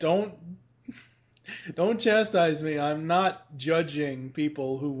 don't chastise me. I'm not judging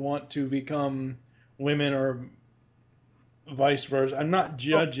people who want to become women or vice versa. I'm not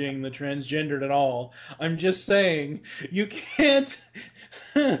judging the transgendered at all. I'm just saying you can't.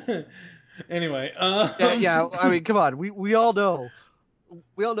 Anyway. Yeah. I mean, come on. We all know.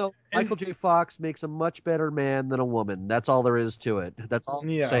 Michael J. Fox makes a much better man than a woman. That's all there is to it. That's all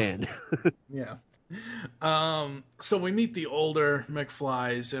I'm saying. Yeah. So we meet the older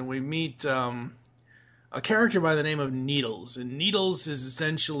McFlys, and we meet a character by the name of Needles. And Needles is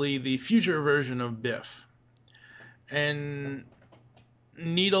essentially the future version of Biff. And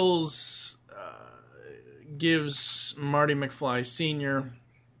Needles gives Marty McFly Sr.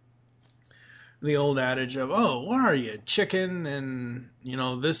 the old adage of, oh, what are you, chicken? And,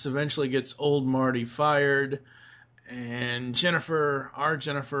 this eventually gets old Marty fired. And our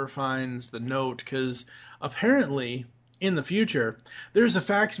Jennifer finds the note because apparently in the future, there's a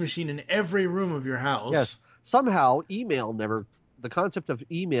fax machine in every room of your house. Yes. Somehow the concept of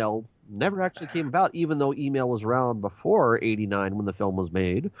email never actually came about, even though email was around before 89 when the film was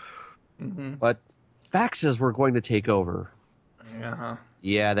made. Mm-hmm. But faxes were going to take over. Uh-huh.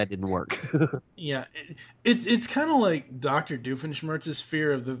 Yeah, that didn't work. Yeah, it's kind of like Dr. Doofenshmirtz's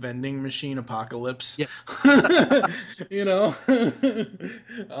fear of the vending machine apocalypse. Yeah.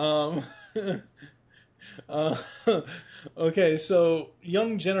 Okay, so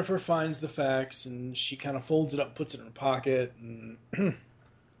young Jennifer finds the fax and she kind of folds it up, puts it in her pocket, and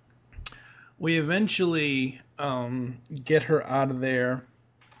we eventually get her out of there.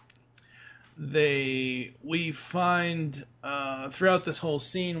 We find throughout this whole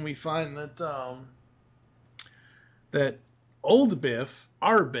scene, we find that old Biff,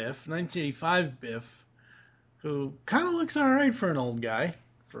 our Biff, 1985 Biff, who kind of looks all right for an old guy,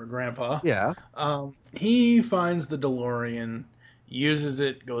 for a grandpa. Yeah. He finds the DeLorean, uses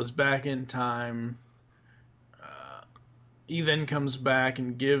it, goes back in time. He then comes back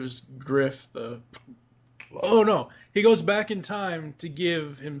and gives Griff he goes back in time to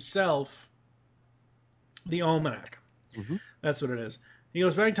give himself the almanac. Mm-hmm. That's what it is. He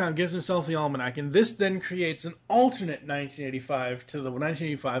goes back in time, gives himself the almanac, and this then creates an alternate 1985 to the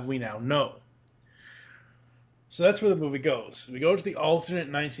 1985 we now know. So that's where the movie goes. We go to the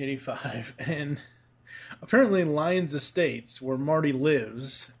alternate 1985, and apparently Lyons Estates, where Marty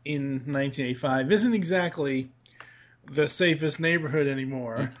lives in 1985, isn't exactly the safest neighborhood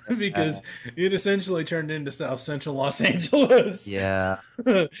anymore because it essentially turned into South Central Los Angeles. Yeah.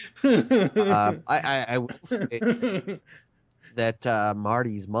 I will say that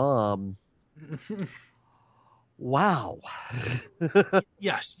Marty's mom. Wow.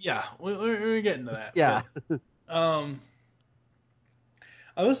 Yes, yeah, we're getting to that. Yeah. But,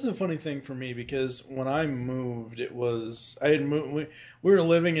 this is a funny thing for me because when I moved, we were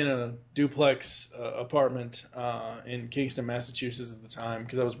living in a duplex apartment in Kingston, Massachusetts at the time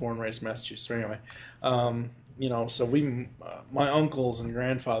because I was born and raised in Massachusetts. So anyway, so my uncles and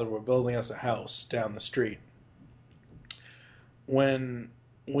grandfather were building us a house down the street. When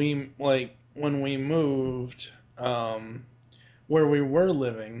we moved, where we were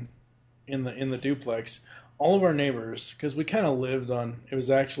living in the duplex, all of our neighbors, because we kind of lived on, it was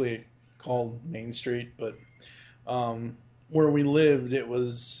actually called Main Street, but where we lived, it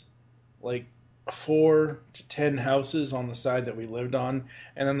was like 4 to 10 houses on the side that we lived on,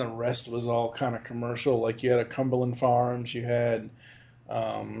 and then the rest was all kind of commercial. Like you had a Cumberland Farms, you had,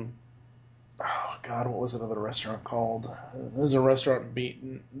 what was another restaurant called? There's a restaurant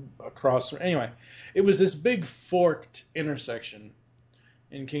beaten across. Anyway, it was this big forked intersection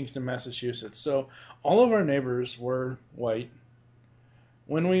in Kingston, Massachusetts. So all of our neighbors were white.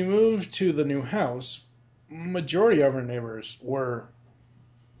 When we moved to the new house, majority of our neighbors were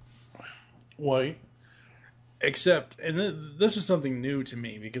white, except, and this was something new to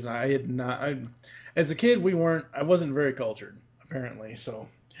me because as a kid, I wasn't very cultured, apparently. So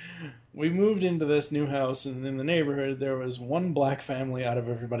we moved into this new house, and in the neighborhood, there was one black family out of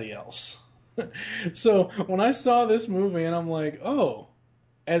everybody else. So when I saw this movie, and I'm like, oh,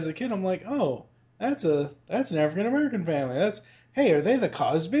 as a kid, I'm like, oh, that's an African American family. Hey, are they the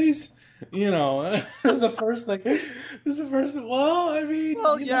Cosbys? This is the first thing. Well, I mean,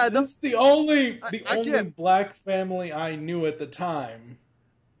 that's the only black family I knew at the time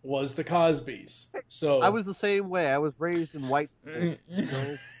was the Cosbys. So I was the same way. I was raised in White. It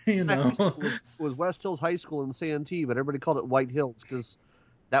was West Hills High School in Santee, but everybody called it White Hills because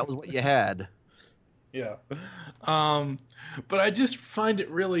that was what you had. Yeah. But I just find it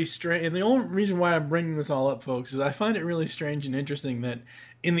really strange. And the only reason why I'm bringing this all up, folks, is I find it really strange and interesting that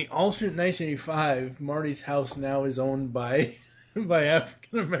in the alternate 1985, Marty's house now is owned by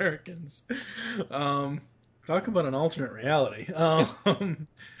African Americans. Talk about an alternate reality.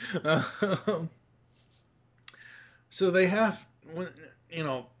 So they have,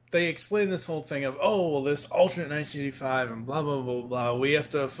 they explain this whole thing of, this alternate 1985 and blah, blah, blah, blah. We have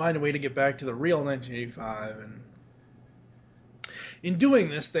to find a way to get back to the real 1985. And in doing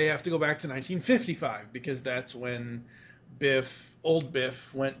this, they have to go back to 1955 because that's when old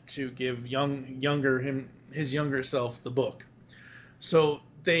Biff, went to give his younger self the book. So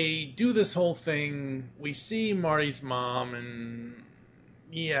they do this whole thing. We see Marty's mom, and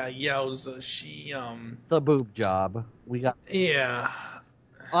yowza, she the boob job. Yeah.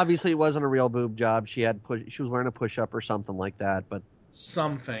 Obviously, it wasn't a real boob job. She was wearing a push-up or something like that, but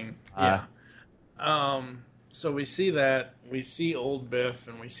something. Yeah. So we see that, we see old Biff,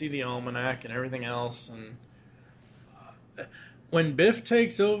 and we see the almanac and everything else, and when Biff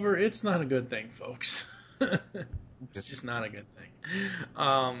takes over, it's not a good thing, folks. It's just not a good thing.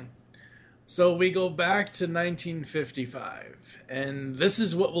 So we go back to 1955, and this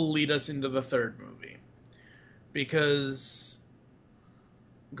is what will lead us into the third movie. Because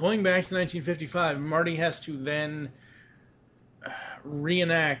going back to 1955, Marty has to then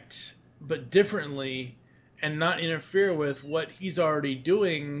reenact, but differently, and not interfere with what he's already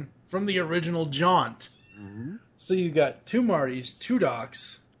doing from the original jaunt. Mm-hmm. So you got two Martys, two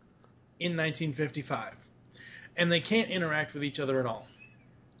Docs in 1955. And they can't interact with each other at all.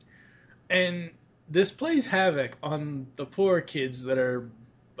 And this plays havoc on the poor kids that are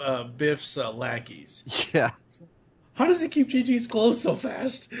Biff's lackeys. Yeah. How does he keep Gigi's clothes so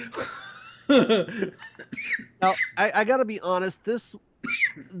fast? Now, I got to be honest.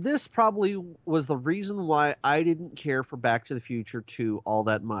 This probably was the reason why I didn't care for Back to the Future 2 all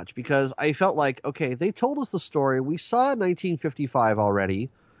that much, because I felt like, okay, they told us the story. We saw 1955 already.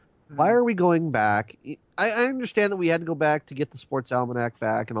 Why are we going back? I understand that we had to go back to get the sports almanac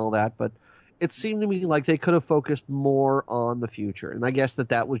back and all that, but it seemed to me like they could have focused more on the future. And I guess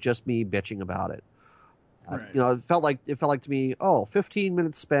that was just me bitching about it. Right. It felt like to me, 15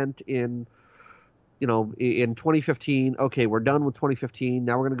 minutes spent in 2015. Okay, we're done with 2015.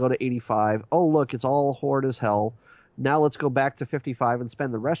 Now we're going to go to 85. Oh, look, it's all horrid as hell. Now let's go back to 55 and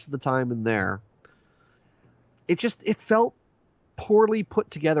spend the rest of the time in there. It felt poorly put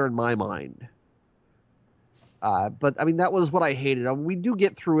together in my mind. But I mean, that was what I hated. I mean, we do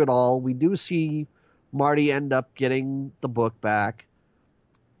get through it all. We do see Marty end up getting the book back.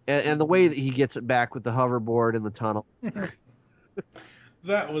 And the way that he gets it back with the hoverboard in the tunnel.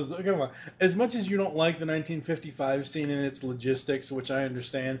 That was, come on. As much as you don't like the 1955 scene and its logistics, which I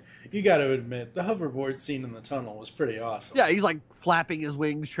understand, you got to admit, the hoverboard scene in the tunnel was pretty awesome. Yeah, he's like flapping his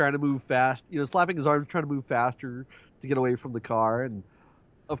wings, trying to move fast. Slapping his arms, trying to move faster to get away from the car. And,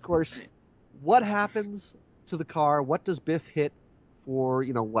 of course, what happens to the car? What does Biff hit for,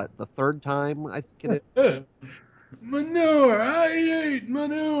 the third time? I think it is. Manure! I ate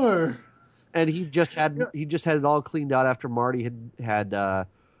manure! And he just had it all cleaned out after Marty had the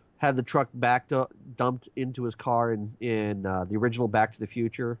truck dumped into his car in the original Back to the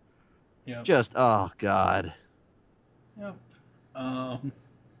Future. Yeah. Just, oh God. Yep.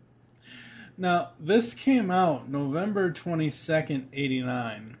 Now this came out November 22nd,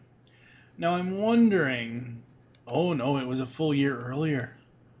 89. Now I'm wondering. Oh no, it was a full year earlier.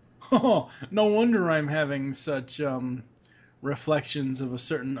 Oh, no wonder I'm having such reflections of a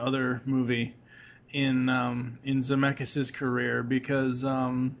certain other movie in Zemeckis' career, because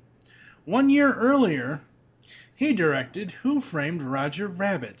 1 year earlier he directed Who Framed Roger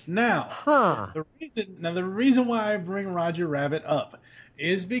Rabbit. Now, the reason why I bring Roger Rabbit up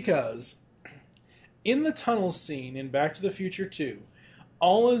is because in the tunnel scene in Back to the Future 2,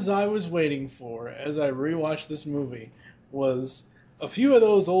 all as I was waiting for as I rewatched this movie was a few of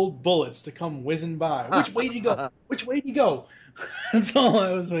those old bullets to come whizzing by. Which way do you go? Which way do you go? That's all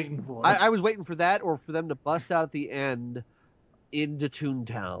I was waiting for. I was waiting for that, or for them to bust out at the end into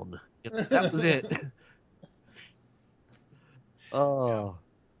Toontown. That was it. Oh.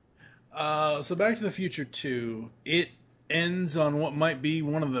 So Back to the Future 2, it ends on what might be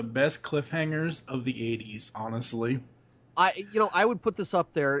one of the best cliffhangers of the 80s, honestly. I would put this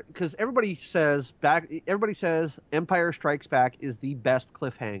up there because everybody says Empire Strikes Back is the best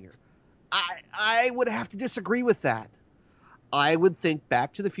cliffhanger. I would have to disagree with that. I would think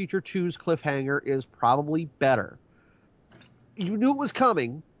Back to the Future 2's cliffhanger is probably better. You knew it was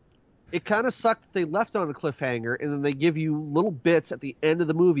coming. It kind of sucked that they left it on a cliffhanger, and then they give you little bits at the end of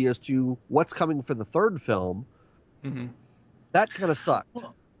the movie as to what's coming for the third film. Mm-hmm. That kind of sucked.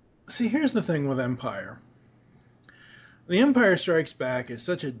 Well, see, here's the thing with Empire. The Empire Strikes Back is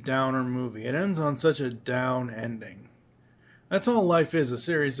such a downer movie. It ends on such a down ending. That's all life is, a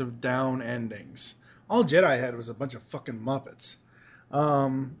series of down endings. All Jedi had was a bunch of fucking Muppets.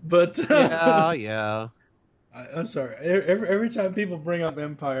 But yeah. I'm sorry. Every time people bring up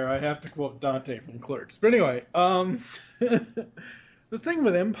Empire, I have to quote Dante from Clerks. But anyway, the thing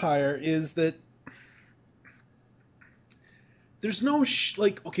with Empire is that there's no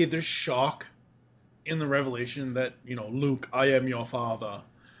there's shock in the revelation that, Luke, I am your father,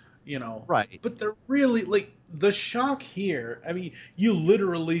 Right. But they're really, the shock here, I mean, you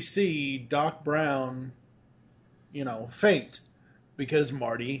literally see Doc Brown, faint because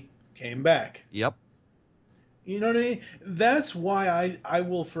Marty came back. Yep. You know what I mean? That's why I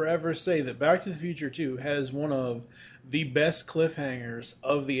will forever say that Back to the Future 2 has one of the best cliffhangers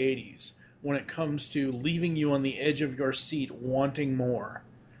of the 80s. when it comes to leaving you on the edge of your seat wanting more.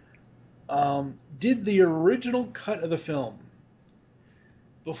 Did the original cut of the film,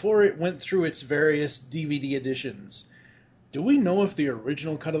 before it went through its various DVD editions, do we know if the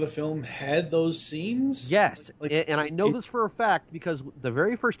original cut of the film had those scenes? Yes, and I know this for a fact because the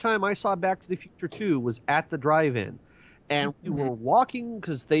very first time I saw Back to the Future 2 was at the drive-in. And we were walking,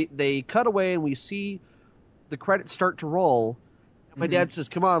 because they cut away and we see the credits start to roll. And my dad says,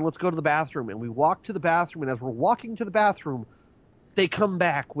 come on, let's go to the bathroom. And we walk to the bathroom, and as we're walking to the bathroom, they come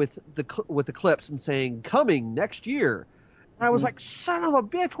back with the clips and saying, coming next year. And I was like, son of a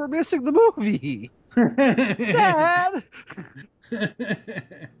bitch, we're missing the movie. Dad!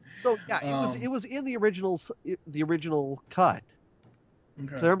 So, yeah, it was in the original cut. Okay.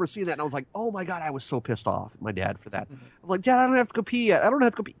 So I remember seeing that, and I was like, oh my God, I was so pissed off at my dad for that. I'm like, Dad, I don't have to go pee yet. I don't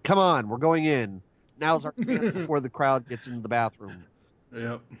have to go pee. Come on, we're going in. Now's our chance before the crowd gets into the bathroom.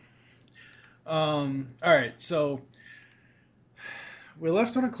 Yep. All right, so we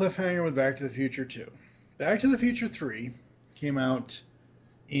left on a cliffhanger with Back to the Future 2. Back to the Future 3 came out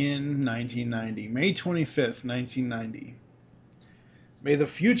in 1990, May 25th, 1990. May the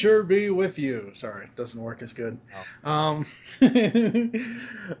future be with you. Sorry, it doesn't work as good. Oh. And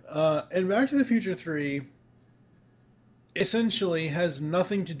Back to the Future 3 essentially has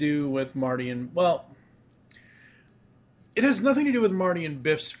nothing to do with Marty and... Well, it has nothing to do with Marty and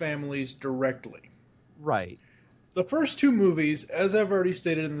Biff's families directly. Right. The first two movies, as I've already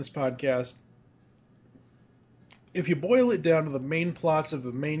stated in this podcast, if you boil it down to the main plots of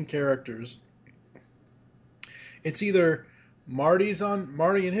the main characters, it's either Marty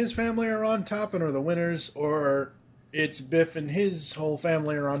and his family are on top and are the winners, or it's Biff and his whole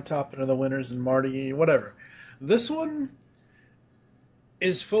family are on top and are the winners, and Marty, whatever. This one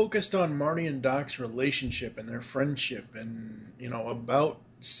is focused on Marty and Doc's relationship and their friendship and, about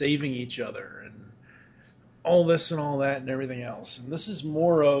saving each other and all this and all that and everything else. And this is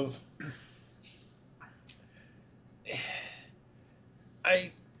more of...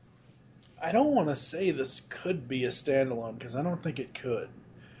 I don't want to say this could be a standalone, because I don't think it could.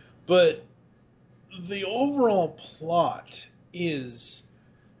 But the overall plot is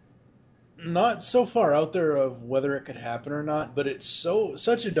not so far out there of whether it could happen or not, but it's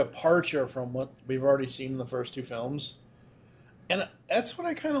such a departure from what we've already seen in the first two films. And that's what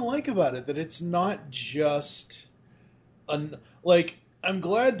I kind of like about it, that it's not just... I'm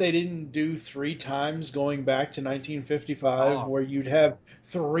glad they didn't do 3 times going back to 1955, where you'd have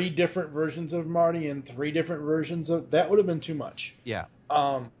 3 different versions of Marty and 3 different versions of... That would have been too much. Yeah.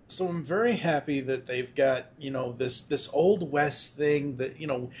 So I'm very happy that they've got, this Old West thing that,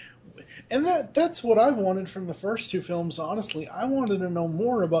 and that's what I wanted from the first 2 films, honestly. I wanted to know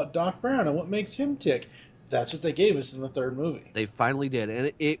more about Doc Brown and what makes him tick. That's what they gave us in the third movie. They finally did,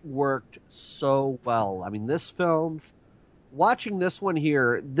 and it worked so well. I mean, this film... Watching this one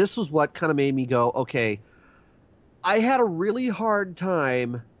here, this was what kind of made me go, okay, I had a really hard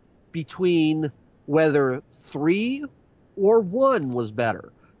time between whether 3 or 1 was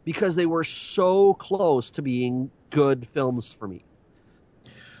better, because they were so close to being good films for me.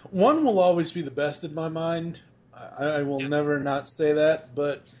 1 will always be the best in my mind. I will never not say that,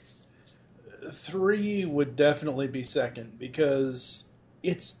 but 3 would definitely be second, because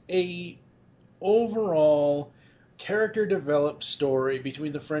it's a overall... character developed story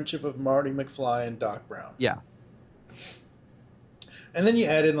between the friendship of Marty McFly and Doc Brown. Yeah. And then you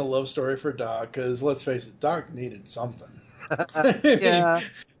add in the love story for Doc, because let's face it, Doc needed something. Yeah.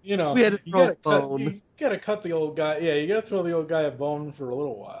 You had you gotta cut the old guy. Yeah, you gotta throw the old guy a bone for a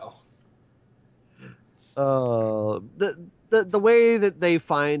little while. The way that they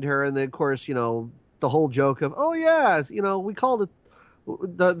find her, and then of course, the whole joke of, oh yeah, we called it.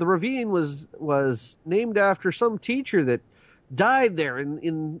 The ravine was named after some teacher that died there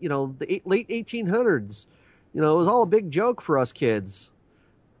in the late 1800s. It was all a big joke for us kids.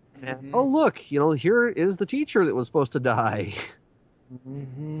 And, oh look, here is the teacher that was supposed to die.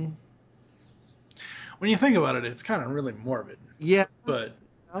 Mm-hmm. When you think about it, it's kind of really morbid. Yeah, but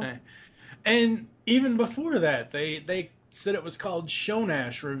and even before that, they said it was called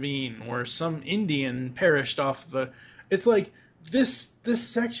Shonash Ravine, where some Indian perished off the. It's like. This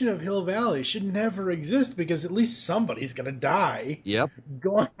section of Hill Valley should never exist, because at least somebody's going to die. Yep.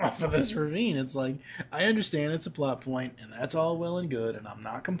 Going off of this ravine. It's like, I understand it's a plot point, and that's all well and good, and I'm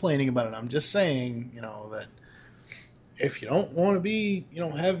not complaining about it. I'm just saying, that if you don't want to be,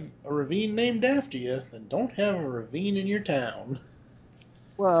 have a ravine named after you, then don't have a ravine in your town.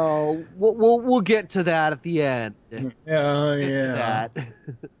 Well, we'll get to that at the end. Yeah.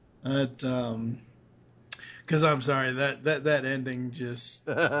 That. Because Because I'm sorry, that ending just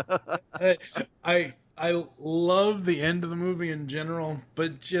I love the end of the movie in general,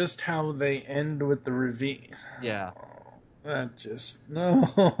 but just how they end with the reveal. Yeah. That just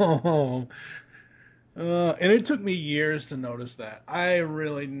no. And it took me years to notice that. I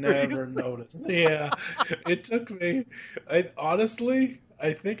really never noticed. Yeah, it took me. I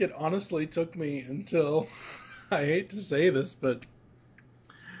think it honestly took me until I hate to say this, but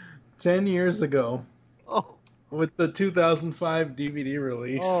 10 years ago, Oh. with the 2005 DVD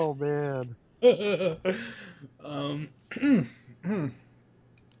release. Oh man.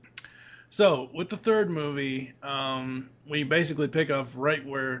 So with the third movie, we basically pick up right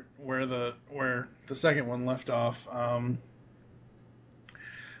where the second one left off.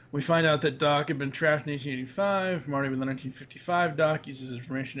 We find out that Doc had been trapped in 1885. Marty with the 1955 Doc uses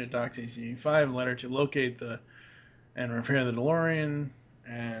information at Doc's 1885 letter to locate and repair the DeLorean.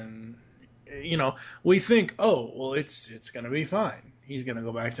 And we think, oh well, it's gonna be fine. He's gonna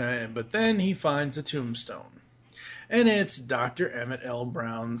go back to it, but then he finds a tombstone. And it's Dr. Emmett L.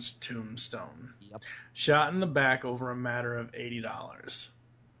 Brown's tombstone. Yep. Shot in the back over a matter of $80. What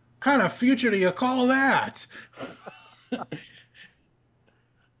kind of future do you call that?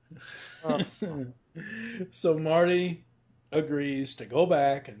 So Marty agrees to go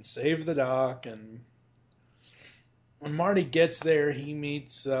back and save the Doc. And when Marty gets there, he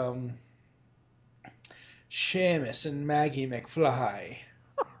meets Seamus and Maggie McFly.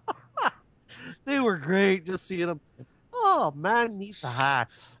 They were great, just seeing them. Oh, man needs a hat.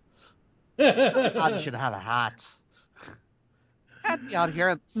 I should have a hat. Can't be out here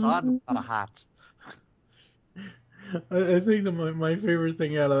in the sun without a hat. I think my favorite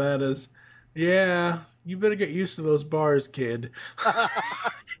thing out of that is, yeah, you better get used to those bars, kid.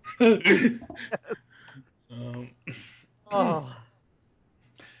 Oh.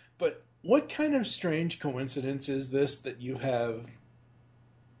 But what kind of strange coincidence is this that you have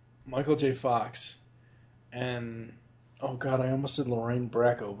Michael J. Fox and, oh God, I almost said Lorraine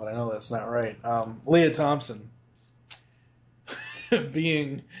Bracco, but I know that's not right. Leah Thompson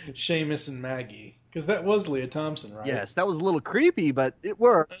being Seamus and Maggie. Because that was Leah Thompson, right? Yes, that was a little creepy, but it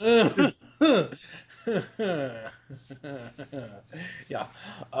worked. Yeah.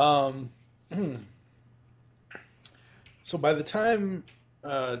 So by the time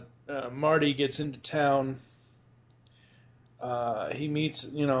Marty gets into town, he meets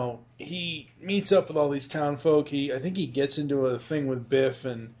up with all these town folk. I think he gets into a thing with Biff,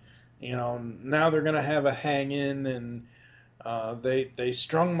 and now they're gonna have a hang-in, and they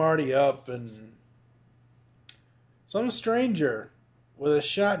strung Marty up, and some stranger with a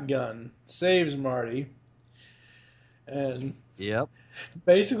shotgun saves Marty, and Yep.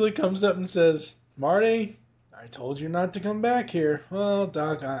 basically comes up and says, "Marty, I told you not to come back here." "Well,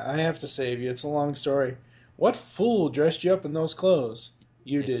 Doc, I have to save you. It's a long story." "What fool dressed you up in those clothes?"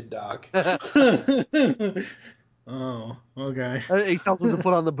 "You did, Doc." Oh, okay. He tells him to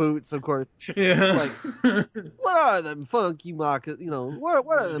put on the boots, of course. Yeah. What are them funky moccasins? What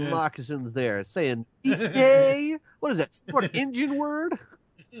are them moccasins there? Saying DK? What is that? Sort of Indian word?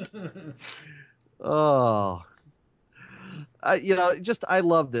 Oh. I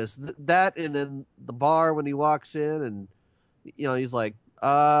love this. That, and then the bar when he walks in, and he's like,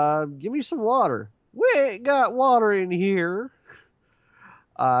 give me some water. We ain't got water in here.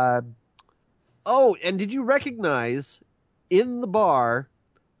 Oh, and did you recognize in the bar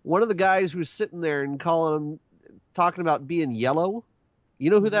one of the guys who was sitting there and talking about being yellow? You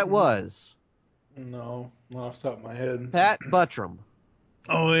know who that was? No, not off the top of my head. Pat Buttram.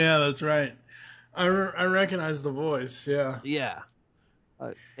 Oh yeah, that's right. I recognize the voice. Yeah. Yeah.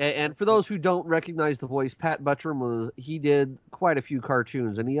 And for those who don't recognize the voice, Pat Buttram he did quite a few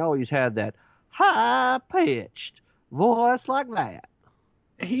cartoons, and he always had that high-pitched voice like that.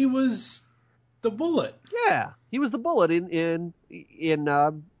 He was the Bullet. Yeah, he was the Bullet in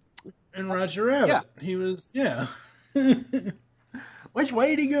Roger Rabbit. Yeah. He was, yeah. Which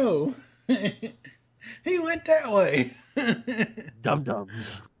way did he go? He went that way.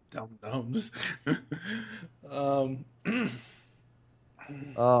 Dum-Dums. Dum-dums.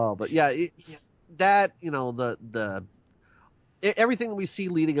 Oh, but yeah, that, everything we see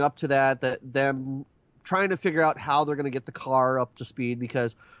leading up to that them trying to figure out how they're going to get the car up to speed,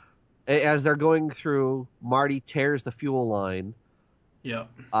 because as they're going through, Marty tears the fuel line. Yep.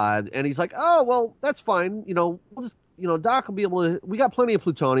 And he's like, "Oh, well, that's fine. We'll just, Doc will be able to. We got plenty of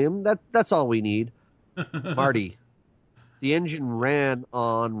plutonium. That's all we need." Marty, the engine ran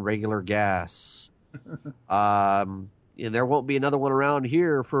on regular gas. And there won't be another one around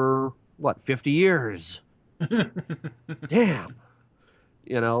here for 50 years. Damn.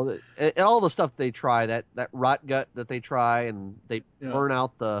 You know, and all the stuff they try, that rot gut that they try, and they burn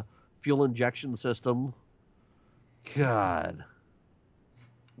out the fuel injection system. God.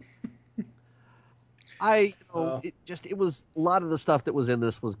 It was a lot of the stuff that was in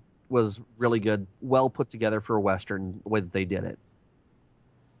this was really good, well put together for a Western, the way that they did it.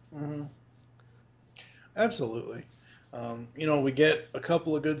 Mm-hmm. Absolutely. We get a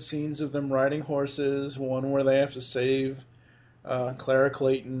couple of good scenes of them riding horses, one where they have to save Clara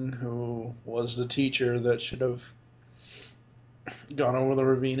Clayton, who was the teacher that should have gone over the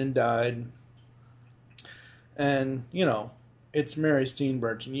ravine and died. And, it's Mary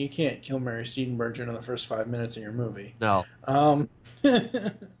Steenburgen. You can't kill Mary Steenburgen in the first 5 minutes of your movie. No.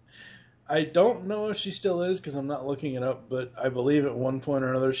 I don't know if she still is because I'm not looking it up, but I believe at one point or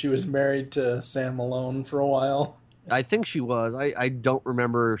another she was married to Sam Malone for a while. I think she was. I don't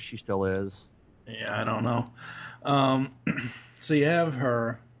remember if she still is. Yeah, I don't know. So you have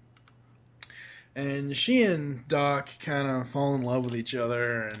her, and she and Doc kind of fall in love with each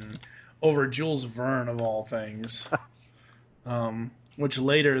other, and over Jules Verne of all things, which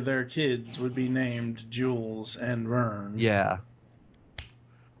later their kids would be named Jules and Verne. Yeah.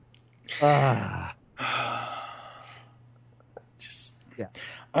 Just yeah.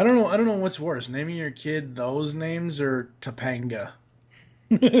 I don't know what's worse, naming your kid those names or Topanga.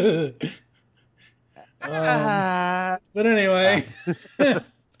 But anyway.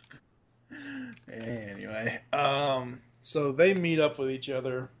 So they meet up with each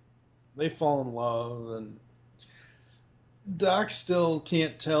other. They fall in love, and Doc still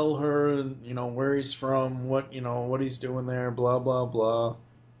can't tell her, where he's from, what he's doing there, blah, blah, blah.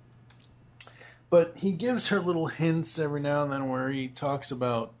 But he gives her little hints every now and then where he talks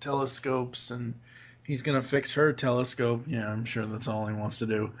about telescopes, and he's going to fix her telescope. Yeah, I'm sure that's all he wants to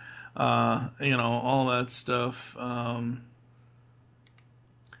do. All that stuff.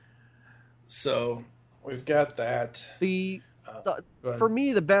 So we've got that. For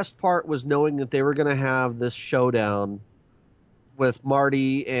me, the best part was knowing that they were going to have this showdown with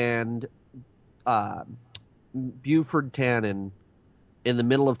Marty and Buford Tannen in the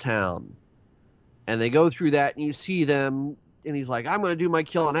middle of town. And they go through that, and you see them, and he's like, I'm going to do my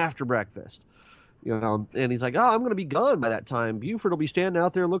killing after breakfast. And he's like, I'm going to be gone by that time. Buford will be standing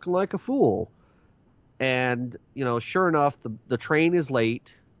out there looking like a fool. And, sure enough, the train is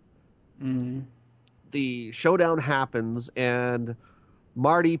late. Mm-hmm. The showdown happens, and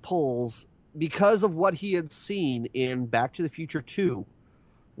Marty pulls, because of what he had seen in Back to the Future 2.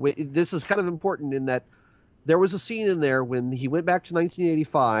 This is kind of important in that there was a scene in there when he went back to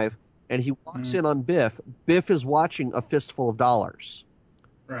 1985, and he walks in on Biff. Biff is watching A Fistful of Dollars.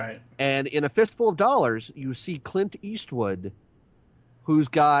 Right. And in A Fistful of Dollars, you see Clint Eastwood, who's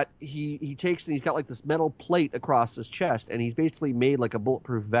got, he takes and he's got like this metal plate across his chest, and he's basically made like a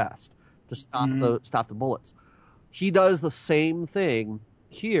bulletproof vest to stop the bullets. He does the same thing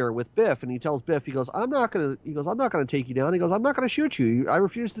here with Biff, and he tells Biff, he goes, I'm not gonna take you down. He goes, I'm not gonna shoot you. I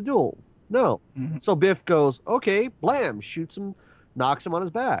refuse to duel. No. Mm-hmm. So Biff goes, okay, blam, shoots him, knocks him on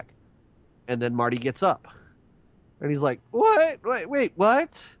his back. And then Marty gets up. And he's like, what? Wait,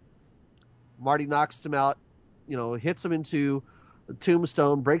 what? Marty knocks him out, hits him into the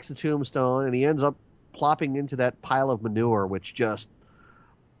tombstone, breaks the tombstone, and he ends up plopping into that pile of manure, which just,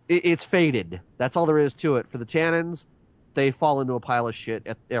 it's faded. That's all there is to it. For the Tannens, they fall into a pile of shit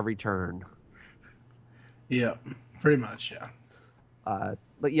at every turn. Yeah, pretty much, yeah.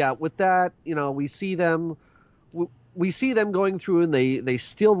 But yeah, with that, we see them... We see them going through, and they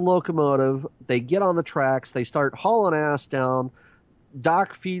steal the locomotive. They get on the tracks. They start hauling ass down.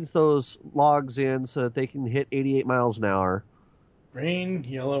 Doc feeds those logs in so that they can hit 88 miles an hour. Green,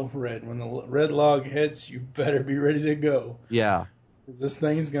 yellow, red. When the red log hits, you better be ready to go. Yeah. 'Cause this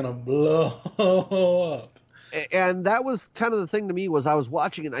thing's going to blow up. And that was kind of the thing to me, was I was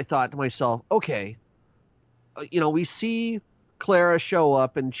watching it and I thought to myself, okay, we see Clara show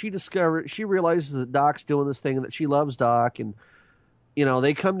up, and she realizes that Doc's doing this thing and that she loves Doc, and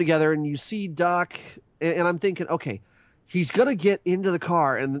they come together, and you see Doc, and I'm thinking, okay, he's gonna get into the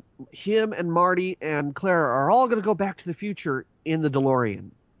car, and him and Marty and Clara are all gonna go back to the future in the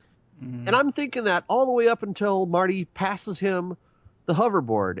DeLorean. And I'm thinking that all the way up until Marty passes him the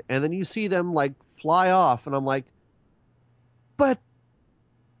hoverboard, and then you see them like fly off, and I'm like, but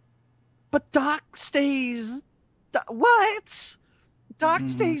Doc stays. What? Doc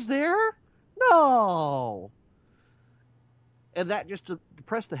stays there? No. And that just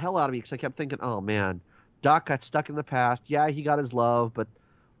depressed the hell out of me, because I kept thinking, oh man, Doc got stuck in the past. Yeah, he got his love, but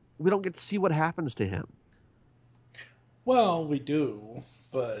we don't get to see what happens to him. Well, we do,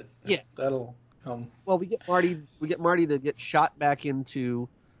 but yeah, that'll Well, we get Marty to get shot back into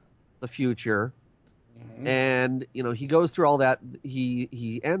the future, and he goes through all that.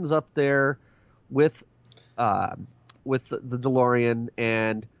 He ends up there with the DeLorean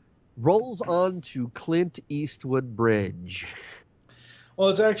and rolls onto Clint Eastwood Bridge. Well,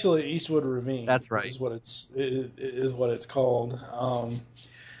 it's actually Eastwood Ravine. That's right. Is what it's called.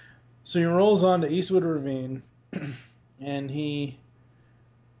 So he rolls onto Eastwood Ravine, and he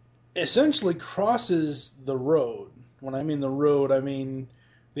essentially crosses the road. When I mean the road, I mean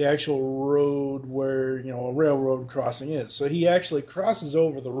the actual road where a railroad crossing is. So he actually crosses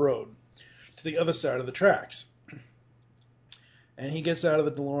over the road to the other side of the tracks, and he gets out of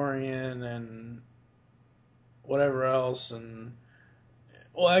the DeLorean and whatever else, and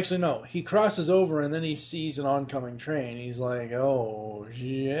well, actually, no. He crosses over and then he sees an oncoming train. He's like, oh,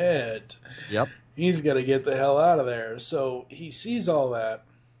 shit. Yep. He's got to get the hell out of there. So he sees all that,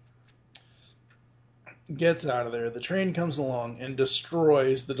 gets out of there. The train comes along and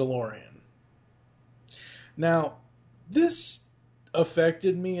destroys the DeLorean. Now, this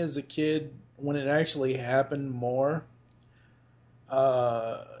affected me as a kid when it actually happened more.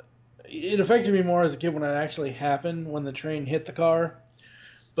 It affected me more as a kid when it actually happened, when the train hit the car.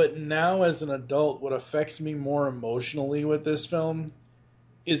 But now, as an adult, what affects me more emotionally with this film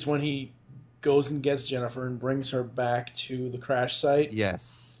is when he goes and gets Jennifer and brings her back to the crash site.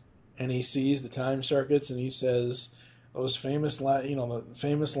 Yes. And he sees the time circuits, and he says those the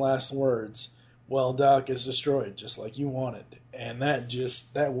famous last words, "Well, Doc is destroyed, just like you wanted." And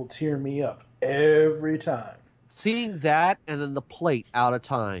that will tear me up every time. Seeing that and then the plate out of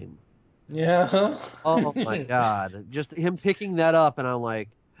time. Yeah. Oh my God. Just him picking that up, and I'm like,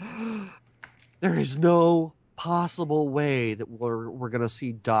 there is no possible way that we're going to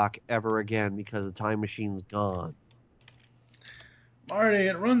see Doc ever again because the time machine's gone. Marty,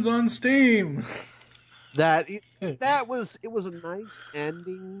 it runs on steam. It was a nice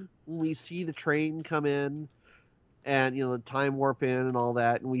ending when we see the train come in and the time warp in and all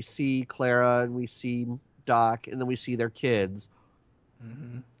that, and we see Clara and we see Doc and then we see their kids.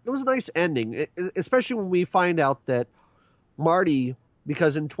 Mm-hmm. It was a nice ending, especially when we find out that Marty,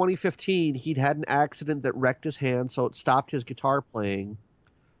 because in 2015 he'd had an accident that wrecked his hand, so it stopped his guitar playing,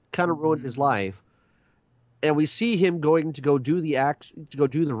 kind of ruined his life. And we see him going to go do the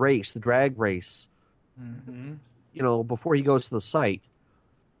race, the drag race, before he goes to the site.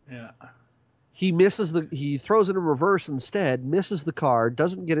 Yeah. He throws it in reverse instead, misses the car,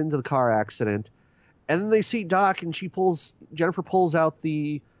 doesn't get into the car accident, and then they see Doc, and Jennifer pulls out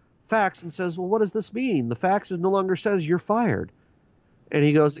the fax and says, well, what does this mean? The fax no longer says you're fired. And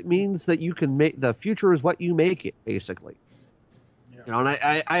he goes, it means that you can make, the future is what you make it, basically. Yeah. And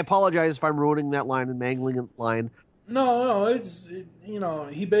I apologize if I'm ruining that line and mangling that line. No,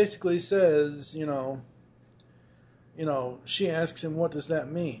 he basically says, she asks him, what does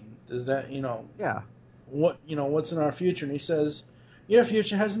that mean? Does that, yeah. What's in our future? And he says, your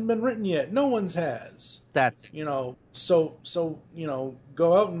future hasn't been written yet. No one's has. That's so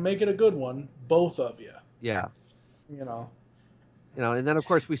go out and make it a good one, both of you. Yeah. And then of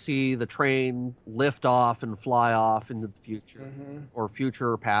course we see the train lift off and fly off into the future, or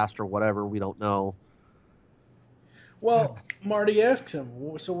future or past or whatever, we don't know. Well, Marty asks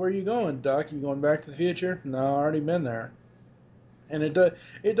him, so where are you going, Doc? You going back to the future? No, I already been there. And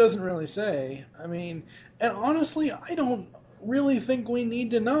it doesn't really say. I mean, and honestly, I don't really think we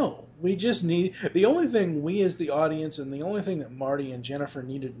need to know. We just need, the only thing we as the audience and the only thing that Marty and Jennifer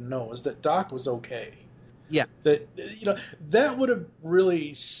needed to know is that Doc was okay. Yeah. That, that would have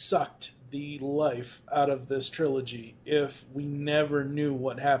really sucked the life out of this trilogy if we never knew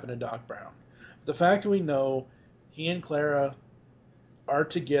what happened to Doc Brown. The fact we know he and Clara are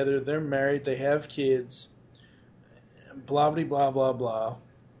together, they're married, they have kids, blah, blah, blah, blah, blah.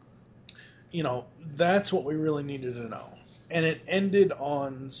 That's what we really needed to know. And it ended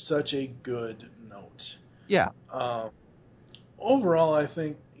on such a good note. Yeah. Overall, I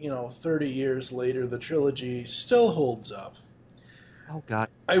think, 30 years later, the trilogy still holds up. Oh, God.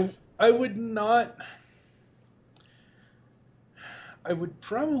 I would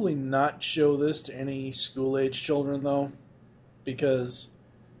probably not show this to any school-age children, though, because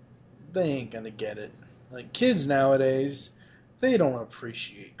they ain't gonna get it. Like, kids nowadays, they don't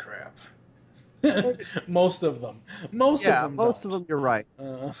appreciate crap. Most of them. Most of them, you're right.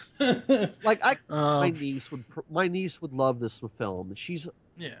 Like my niece would love this film.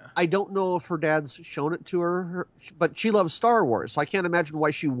 I don't know if her dad's shown it to her, but she loves Star Wars, so I can't imagine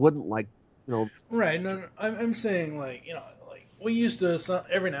why she wouldn't like. Right. No, I'm saying we used to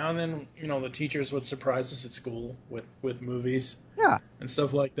every now and then, the teachers would surprise us at school with movies Yeah. and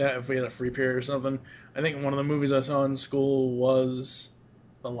stuff like that if we had a free period or something. I think one of the movies I saw in school was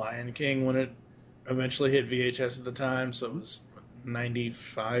The Lion King when it eventually hit VHS at the time, so it was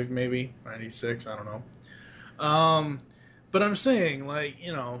 95 maybe, 96, I don't know. But I'm saying, like,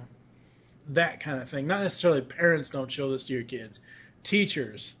 that kind of thing. Not necessarily parents don't show this to your kids.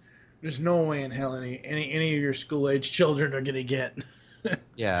 Teachers. There's no way in hell any of your school-age children are going to get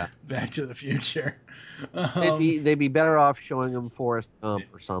Yeah. Back to the Future. They'd be better off showing them Forrest Gump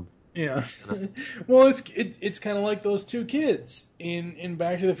or something. Yeah. Well, it's kind of like those two kids in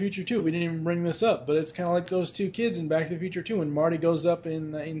Back to the Future 2. We didn't even bring this up, but it's kind of like those two kids in Back to the Future 2 when Marty goes up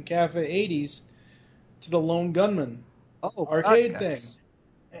in Cafe 80s to the Lone Gunman arcade God, yes.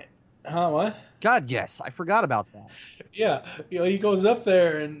 thing. Huh, what? God, yes. I forgot about that. Yeah. He goes up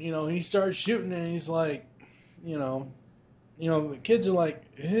there and, he starts shooting and he's like, the kids are like,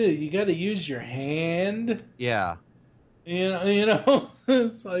 hey, you got to use your hand. Yeah.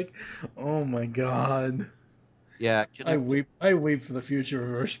 It's like, oh my God. Yeah. I weep for the future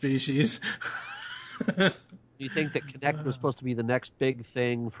of our species. Do you think that Kinect was supposed to be the next big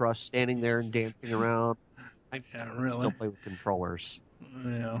thing for us standing there and dancing around? I really. Still play with controllers.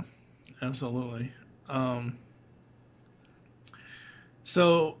 Yeah, absolutely.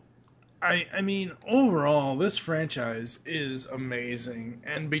 So, I mean, overall, this franchise is amazing.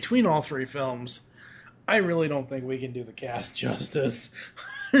 And between all three films, I really don't think we can do the cast justice.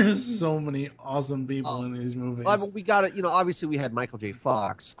 There's so many awesome people in these movies. Well, we got it. Obviously we had Michael J.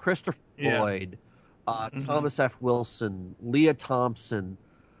 Fox, Christopher Lloyd, Thomas F. Wilson, Leah Thompson.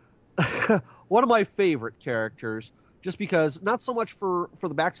 One of my favorite characters, just because, not so much for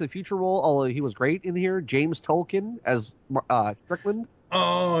the Back to the Future role, although he was great in here, James Tolkien as Strickland.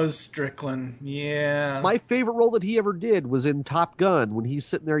 Oh, Strickland, yeah. My favorite role that he ever did was in Top Gun, when he's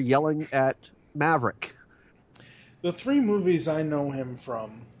sitting there yelling at Maverick. The three movies I know him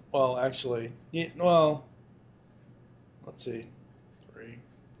from, well, actually, let's see, 3,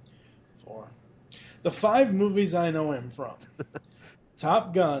 4. The 5 movies I know him from: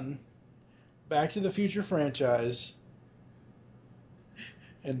 Top Gun, Back to the Future franchise,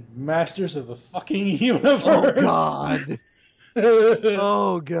 and Masters of the fucking Universe. Oh, God.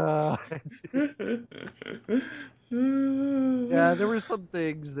 Oh, God. Yeah, there were some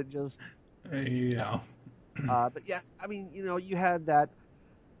things that just... Yeah. But yeah, I mean, you had that.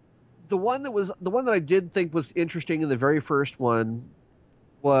 The one that I did think was interesting in the very first one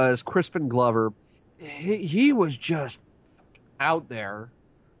was Crispin Glover. He was just out there.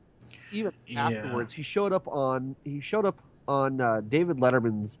 Even afterwards, he showed up on David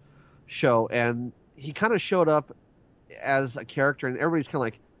Letterman's show, and he kind of showed up as a character, and everybody's kind of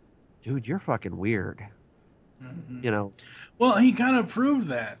like, "Dude, you're fucking weird." Mm-hmm. Well, he kind of proved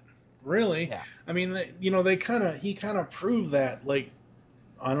that. Really? Yeah. I mean, he kind of proved that, like,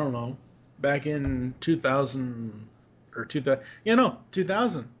 I don't know, back in 2000 or 2000.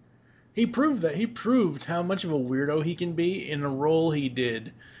 2000. He proved how much of a weirdo he can be in a role he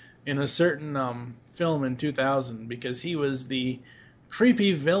did in a certain film in 2000, because he was the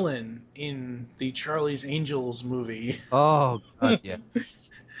creepy villain in the Charlie's Angels movie. Oh, God, yeah.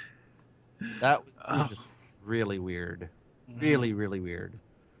 That was just really weird. Really, really weird.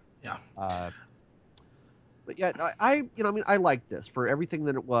 Yeah. But yeah, I like this for everything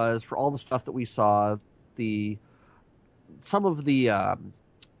that it was, for all the stuff that we saw, some of the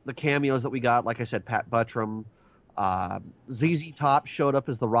cameos that we got. Like I said, Pat Buttram, ZZ Top showed up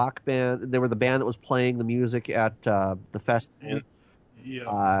as the rock band. They were the band that was playing the music at the festival.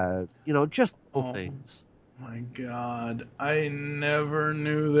 Yeah. Just little things. My God, I never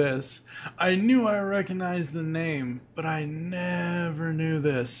knew this. I knew I recognized the name, but I never knew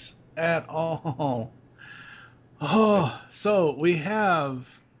this at all. Oh, so we have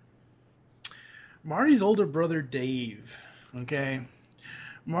Marty's older brother Dave. Okay,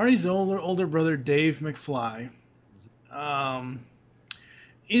 Marty's older brother Dave McFly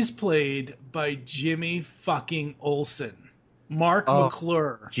is played by Jimmy fucking Olsen. Mark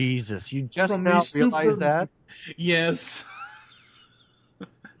McClure. Jesus, you just now realized that? Yes.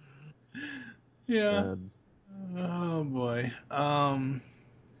 Yeah. Oh boy.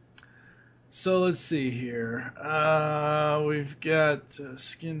 So let's see here. We've got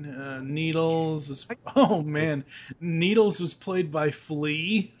Needles. Oh man, Needles was played by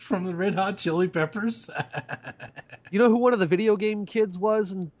Flea from the Red Hot Chili Peppers. You know who one of the video game kids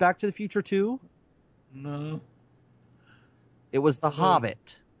was in Back to the Future 2? No. It was the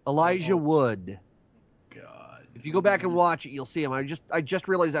Hobbit, Elijah Wood. God. If you go back and watch it, you'll see him. I just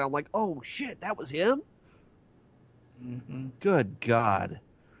realized that. I'm like, oh shit, that was him? Good God.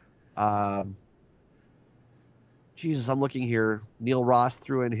 Jesus, I'm looking here. Neil Ross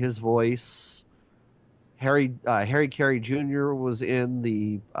threw in his voice. Harry Carey Jr. was in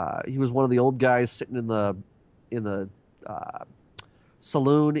the. He was one of the old guys sitting in the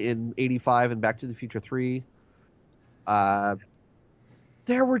saloon in '85 and Back to the Future 3.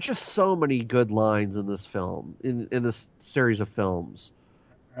 There were just so many good lines in this film, in this series of films.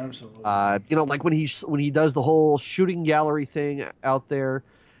 Absolutely. Like when he does the whole shooting gallery thing out there,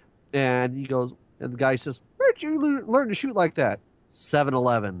 and he goes, and the guy says, "Where'd you learn to shoot like that?"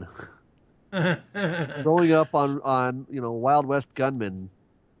 7-Eleven. Growing up on Wild West gunmen.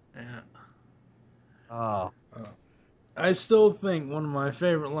 Yeah. Oh. I still think one of my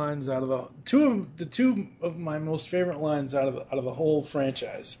favorite lines out of the two of my most favorite lines out of the whole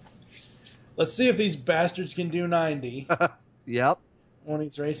franchise. Let's see if these bastards can do 90. Yep. When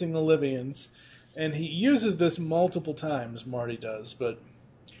he's racing the Libyans, and he uses this multiple times. Marty does, but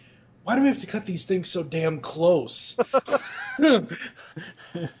why do we have to cut these things so damn close?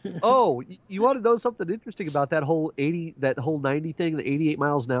 Oh, you want to know something interesting about that whole 90 thing, the 88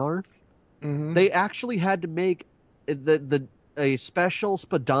 miles an hour? Mm-hmm. They actually had to make a special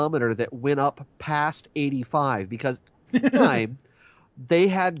speedometer that went up past 85 because at the time they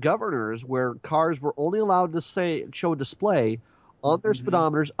had governors where cars were only allowed to show a display on their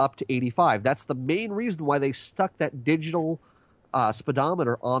speedometers up to 85. That's the main reason why they stuck that digital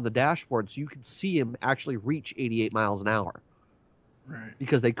speedometer on the dashboard so you could see him actually reach 88 miles an hour. Right.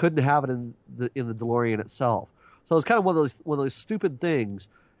 Because they couldn't have it in the DeLorean itself. So it's kind of one of those stupid things.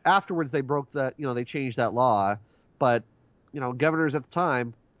 Afterwards, they broke that. They changed that law, but governors at the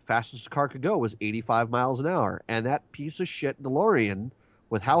time, fastest a car could go was 85 miles an hour, and that piece of shit DeLorean,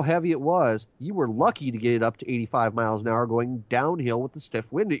 with how heavy it was, you were lucky to get it up to 85 miles an hour going downhill with the stiff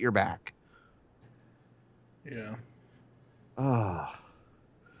wind at your back. Yeah. Ah.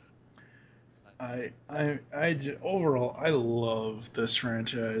 Overall, I love this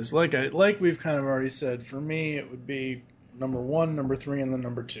franchise. Like we've kind of already said, for me, it would be number 1, number 3, and then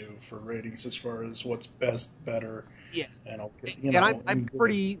number 2 for ratings as far as what's best, better. Yeah. And I'm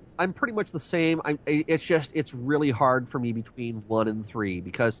pretty much the same. It's really hard for me between 1 and 3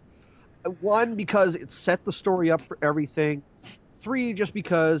 because 1, because it set the story up for everything. 3, just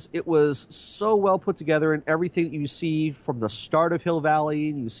because it was so well put together, and everything that you see from the start of Hill Valley,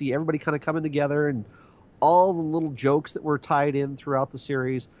 and you see everybody kind of coming together, and all the little jokes that were tied in throughout the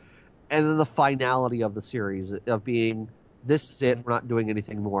series, and then the finality of the series of being, this is it, we're not doing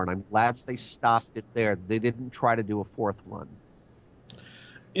anything more, and I'm glad they stopped it there. They didn't try to do a 4th one.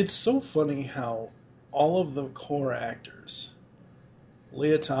 It's so funny how all of the core actors,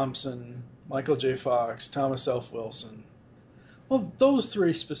 Leah Thompson, Michael J. Fox, Thomas F. Wilson, well, those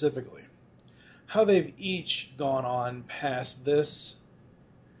 3 specifically, how they've each gone on past this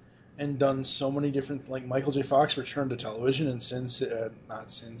and done so many different, like Michael J. Fox returned to television in Spin.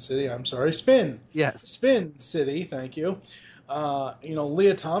 Yes. Spin City, thank you.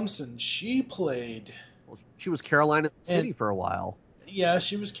 Leah Thompson, she played... Well, she was Caroline in the City for a while. Yeah,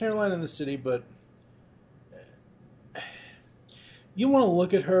 she was Caroline in the City, but you want to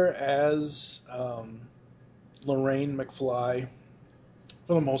look at her as Lorraine McFly.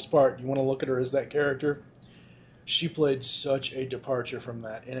 For the most part, you want to look at her as that character. She played such a departure from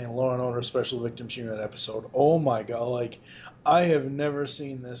that in a Law & Order Special Victims Unit episode. Oh my god, I have never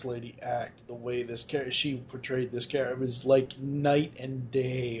seen this lady act the way she portrayed this character. It was like night and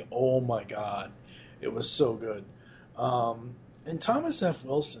day. Oh my god. It was so good. And Thomas F.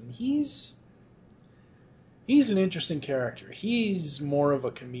 Wilson, he's an interesting character. He's more of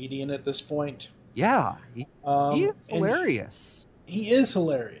a comedian at this point. Yeah, he is hilarious. He is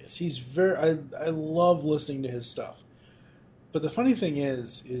hilarious. He's I love listening to his stuff. But the funny thing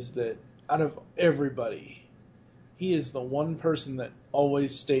is that out of everybody, he is the one person that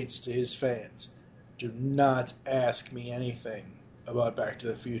always states to his fans, do not ask me anything about Back to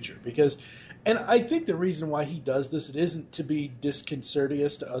the Future. And I think the reason why he does this, it isn't to be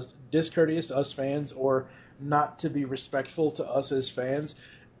discourteous to us fans, or not to be respectful to us as fans.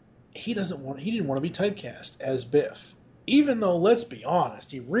 He didn't want to be typecast as Biff. Even though, let's be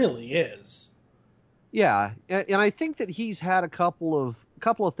honest, he really is. Yeah, and I think that he's had a couple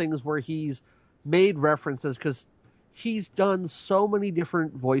of things where he's made references, because he's done so many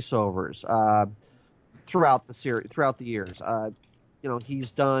different voiceovers throughout the years.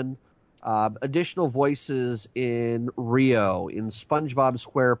 He's done additional voices in Rio, in SpongeBob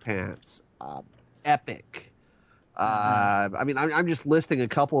SquarePants, Epic. I'm just listing a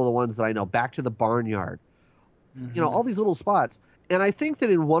couple of the ones that I know. Back to the Barnyard. All these little spots. And I think that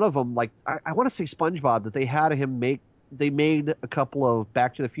in one of them, like, I want to say SpongeBob, that they had him make they made a couple of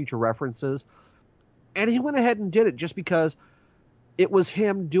Back to the Future references, and he went ahead and did it just because it was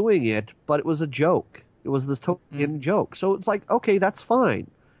him doing it, but it was a joke. It was this total in joke. So it's like, okay, that's fine.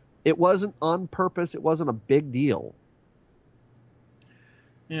 It wasn't on purpose. It wasn't a big deal.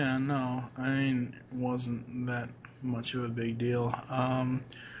 Yeah, no, I mean, it wasn't that much of a big deal.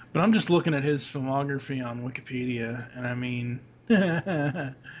 But I'm just looking at his filmography on Wikipedia, and I mean,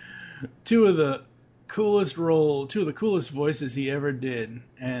 two of the coolest voices he ever did,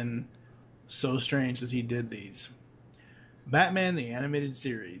 and so strange that he did these. Batman the Animated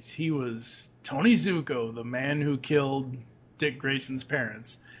Series. He was Tony Zuko, the man who killed Dick Grayson's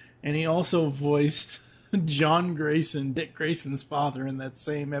parents, and he also voiced John Grayson, Dick Grayson's father, in that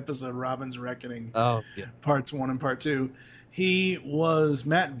same episode, Robin's Reckoning. Oh, yeah. Parts 1 and Part 2. He was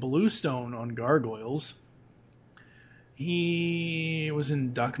Matt Bluestone on Gargoyles. He was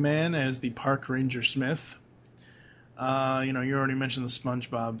in Duckman as the Park Ranger Smith. You already mentioned the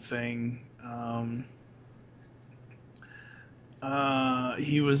SpongeBob thing.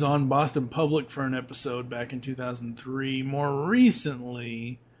 He was on Boston Public for an episode back in 2003. More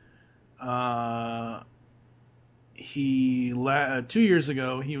recently, 2 years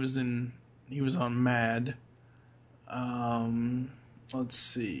ago, he was on Mad. Let's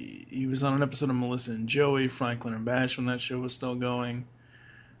see. He was on an episode of Melissa and Joey, Franklin and Bash, when that show was still going.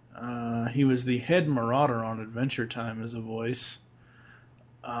 He was the head marauder on Adventure Time as a voice.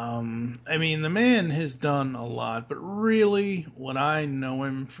 I mean, the man has done a lot, but really what I know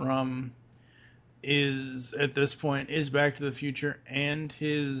him from is, at this point, is Back to the Future and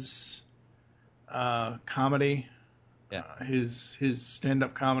his comedy. Yeah. His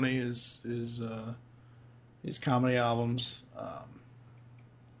stand-up comedy, his comedy albums.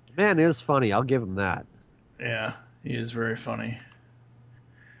 The man is funny. I'll give him that. Yeah, he is very funny.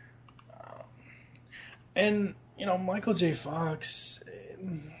 And, Michael J. Fox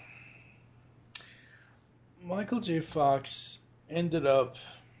ended up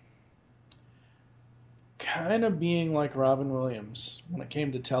kind of being like Robin Williams when it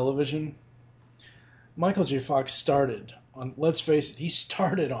came to television. Michael J. Fox started on, let's face it, he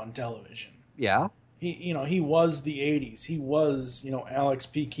started on television. Yeah. He was the 80s. He was, Alex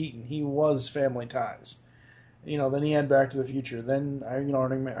P. Keaton. He was Family Ties. Then he had Back to the Future. Then, I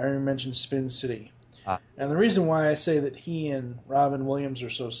already mentioned Spin City. And the reason why I say that he and Robin Williams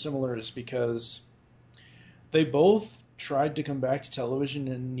are so similar is because they both tried to come back to television,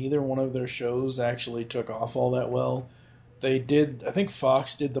 and neither one of their shows actually took off all that well. They did, I think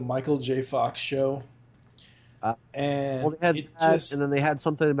Fox did the Michael J. Fox show. And they had and then they had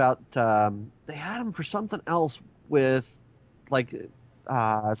something about they had him for something else with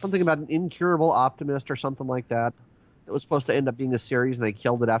something about an incurable optimist or something like that. It was supposed to end up being a series, and they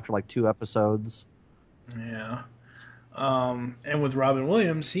killed it after 2 episodes. Yeah. And with Robin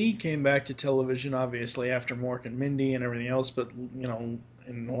Williams, he came back to television obviously after Mork and Mindy and everything else, but in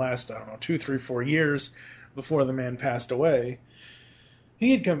the last 2, 3, 4 years before the man passed away, he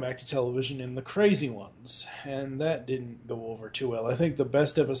had come back to television in The Crazy Ones, and that didn't go over too well. I think the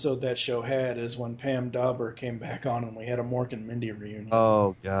best episode that show had is when Pam Dauber came back on and we had a Mork and Mindy reunion.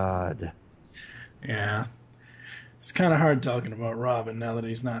 Oh, God. Yeah. It's kind of hard talking about Robin now that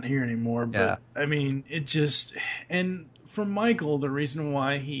he's not here anymore, but, yeah. I mean, it just... And for Michael, the reason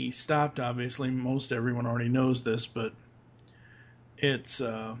why he stopped, obviously, most everyone already knows this, but it's...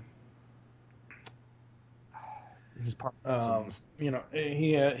 His Parkinson's.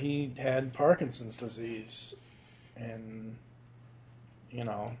 He had Parkinson's disease, and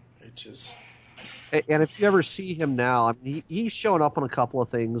it just. And if you ever see him now, I mean, he's showing up on a couple of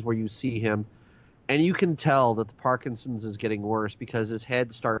things where you see him, and you can tell that the Parkinson's is getting worse because his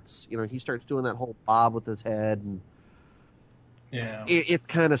head starts. He starts doing that whole bob with his head, and yeah, it's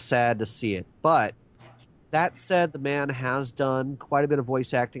kind of sad to see it. But that said, the man has done quite a bit of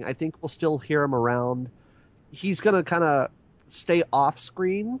voice acting. I think we'll still hear him around. He's going to kind of stay off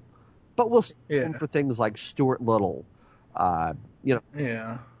screen, but we'll see him for things like Stuart Little.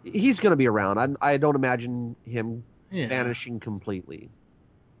 Yeah. He's going to be around. I don't imagine him vanishing completely.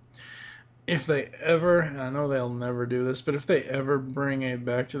 If they ever, and I know they'll never do this, but if they ever bring a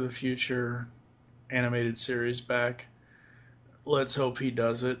Back to the Future animated series back, let's hope he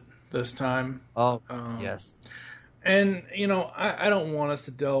does it this time. Oh, yes. And, I don't want us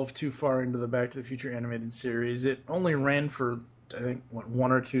to delve too far into the Back to the Future animated series. It only ran for, I think,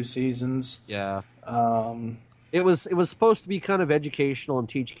 1 or 2 seasons. Yeah. It was supposed to be kind of educational and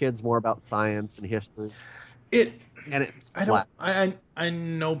teach kids more about science and history. I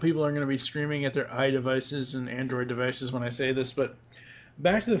know people are going to be screaming at their iDevices and Android devices when I say this, but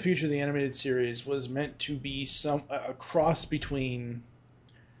Back to the Future, the animated series, was meant to be a cross between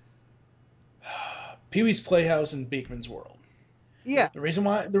Pee-wee's Playhouse and Beakman's World. Yeah. The reason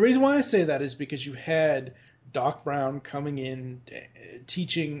why I say that is because you had Doc Brown coming in,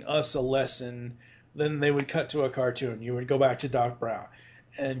 teaching us a lesson. Then they would cut to a cartoon. You would go back to Doc Brown,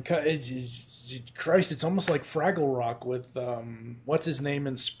 and Christ, it's almost like Fraggle Rock with what's his name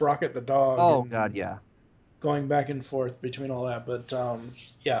and Sprocket the dog. Oh and God, yeah. Going back and forth between all that, but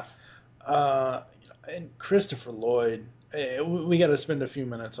yeah, and Christopher Lloyd. We got to spend a few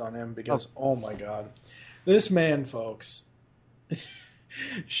minutes on him because oh my God, this man, folks.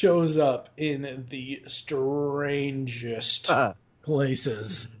 Shows up in the strangest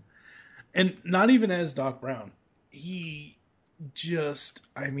places. And not even as Doc Brown. He just,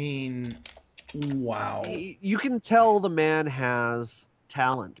 I mean, wow. You can tell the man has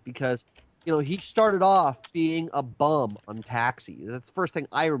talent because, you know, he started off being a bum on Taxi. That's the first thing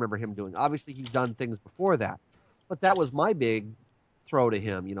I remember him doing. Obviously, he's done things before that. But that was my big throw to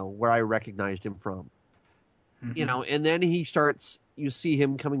him, you know, where I recognized him from. Mm-hmm. You know, and then he starts, you see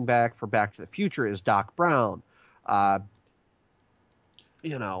him coming back for Back to the Future as Doc Brown.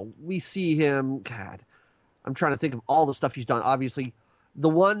 You know, we see him, God, I'm trying to think of all the stuff he's done. Obviously, the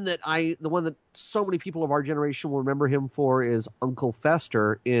one that so many people of our generation will remember him for is Uncle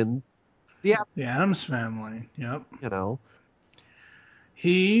Fester in the Addams Family. Yep. You know,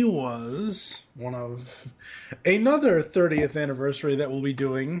 he was one of another 30th anniversary that we'll be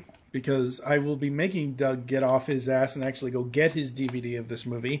doing, because I will be making Doug get off his ass and actually go get his DVD of this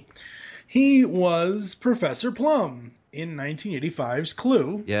movie. He was Professor Plum in 1985's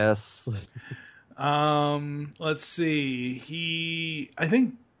Clue. Yes. Let's see. I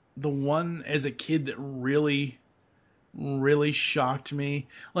think the one as a kid that really, really shocked me,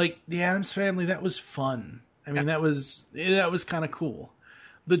 like the Addams Family, that was fun. I mean, that was kind of cool.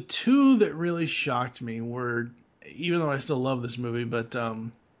 The two that really shocked me were, even though I still love this movie, but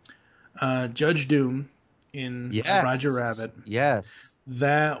Judge Doom in Roger Rabbit. Yes.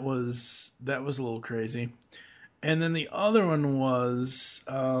 That was a little crazy. And then the other one was,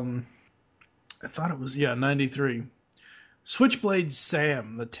 I thought it was, 93. Switchblade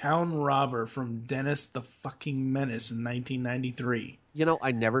Sam, the town robber from Dennis the fucking Menace in 1993. You know,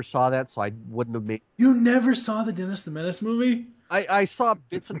 I never saw that, so I wouldn't have made... You never saw the Dennis the Menace movie? I saw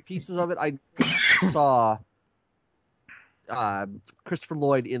bits and pieces of it. I saw Christopher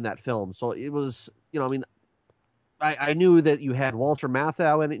Lloyd in that film. So it was, you know, I mean, I knew that you had Walter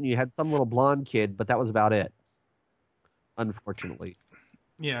Matthau in it and you had some little blonde kid, but that was about it, unfortunately.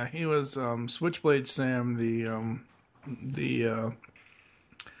 Yeah, he was Switchblade Sam, the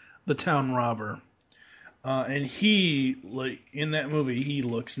town robber. And he, like, in that movie, he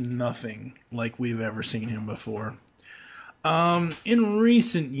looks nothing like we've ever seen him before. In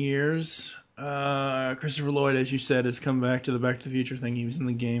recent years, Christopher Lloyd, as you said, has come back to the Back to the Future thing. He was in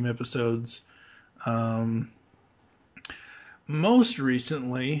the game episodes. Most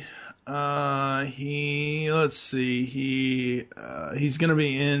recently, he's going to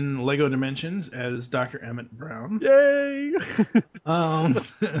be in Lego Dimensions as Dr. Emmett Brown. Yay!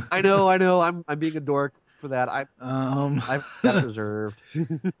 I know. I'm being a dork for that. I've got it reserved.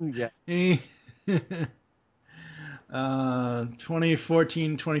 Yeah.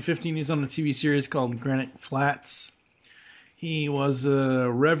 2014, 2015, he's on a TV series called Granite Flats. He was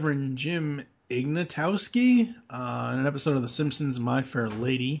Reverend Jim Ignatowski in an episode of The Simpsons, My Fair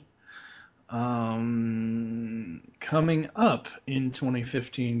Lady. Coming up in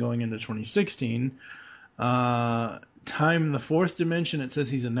 2015, going into 2016, Time the Fourth Dimension. It says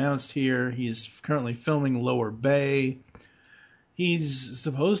he's announced here. He is currently filming Lower Bay. He's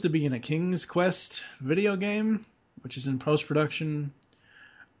supposed to be in a King's Quest video game, which is in post-production.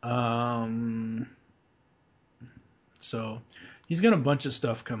 So he's got a bunch of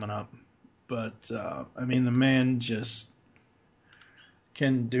stuff coming up. But, I mean, the man just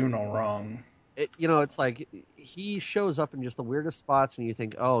can do no wrong. You know, it's like he shows up in just the weirdest spots and you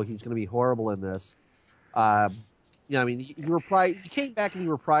think, oh, he's going to be horrible in this. I mean, he came back and he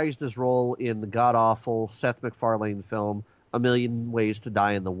reprised his role in the god-awful Seth MacFarlane film, A Million Ways to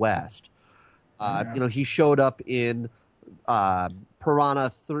Die in the West. You know, he showed up in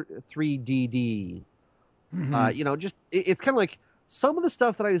Piranha 3DD. Mm-hmm. You know, just it's kind of like some of the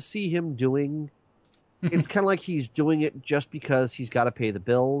stuff that I see him doing, it's kind of like he's doing it just because he's got to pay the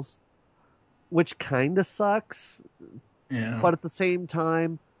bills, which kind of sucks. Yeah. But at the same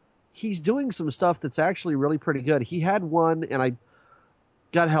time, he's doing some stuff that's actually really pretty good. He had one, and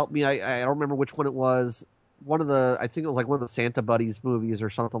God help me, I don't remember which one it was. I think it was like one of the Santa Buddies movies or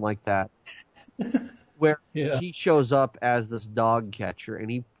something like that, where Yeah. he shows up as this dog catcher,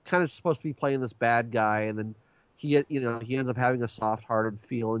 and he kind of supposed to be playing this bad guy, and then he ends up having a soft-hearted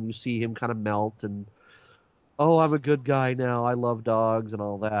feel, and you see him kind of melt, and oh, I'm a good guy now. I love dogs and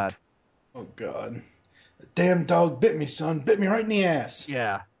all that. Oh God, the damn dog bit me, son. Bit me right in the ass.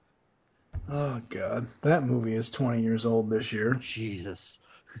 Yeah, Oh God, that movie is 20 years old this year. Jesus.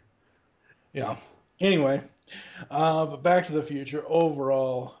 Yeah. Anyway, but Back to the Future,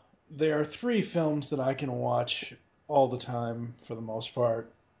 overall, there are 3 films that I can watch all the time for the most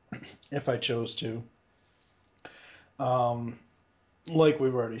part, if I chose to. Like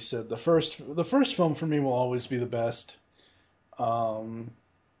we've already said, the first film for me will always be the best.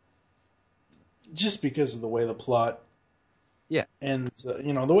 Just because of the way the plot ends,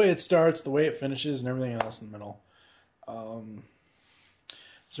 the way it starts, the way it finishes, and everything else in the middle.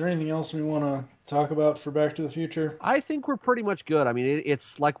 Is there anything else we want to talk about for Back to the Future? I think we're pretty much good. I mean,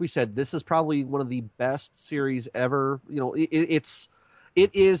 it's like we said, this is probably one of the best series ever. It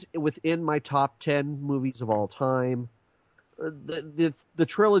is within my top 10 movies of all time. The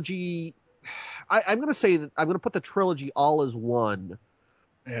trilogy, I'm going to say that I'm going to put the trilogy all as one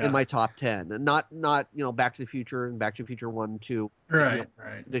in my top 10, and not Back to the Future and Back to the Future 1, 2, Right.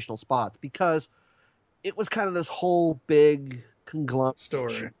 additional spots, because it was kind of this whole big conglomerate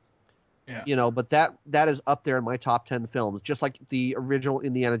Story. Yeah. but that is up there in my top 10 films, just like the original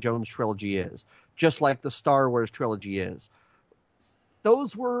Indiana Jones trilogy is, just like the Star Wars trilogy is.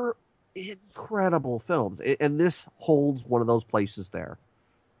 Those were incredible films, and this holds one of those places there.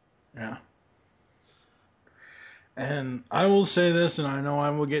 Yeah. And I will say this, and I know I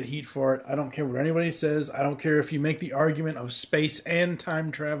will get heat for it. I don't care what anybody says. I don't care if you make the argument of space and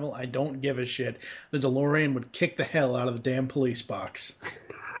time travel. I don't give a shit. The DeLorean would kick the hell out of the damn police box.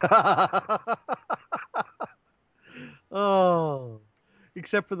 Oh,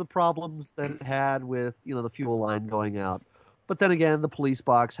 except for the problems that it had with the fuel line going out. But then again, the police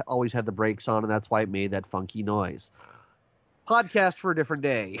box always had the brakes on, and that's why it made that funky noise. Podcast for a different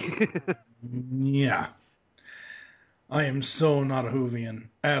day. Yeah. I am so not a Whovian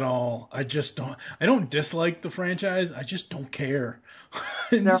at all. I don't dislike the franchise. I just don't care.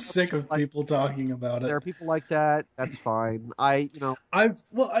 I'm sick of people talking about it. There are people like that. That's fine. A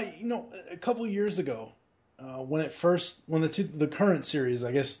couple years ago, when the current series,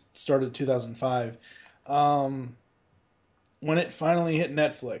 I guess, started 2005, when it finally hit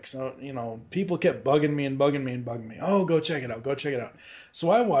Netflix, people kept bugging me. Oh, go check it out. So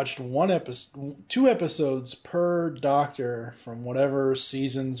I watched 2 episodes per Doctor from whatever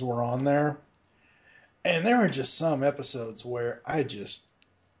seasons were on there. And there are just some episodes where I just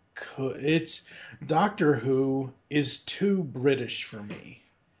it's Doctor Who is too British for me.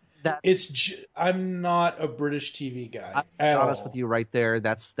 I'm not a British TV guy. I'll be honest with you right there.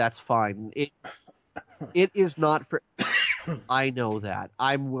 That's fine. It is not for. I know that.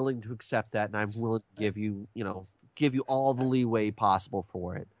 I'm willing to accept that, and I'm willing to give you all the leeway possible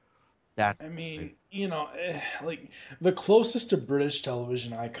for it. Like the closest to British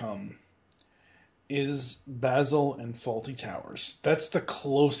television I come is Basil and Fawlty Towers. That's the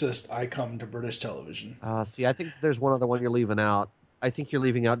closest I come to British television. See, I think there's one other one you're leaving out. I think you're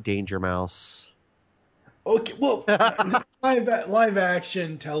leaving out Danger Mouse. Okay, well, live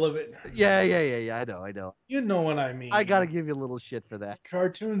action television. Yeah. I know. You know what I mean. I gotta give you a little shit for that.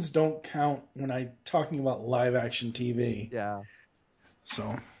 Cartoons don't count when I'm talking about live action TV. Yeah.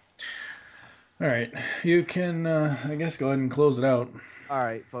 So, all right, you can, I guess, go ahead and close it out. All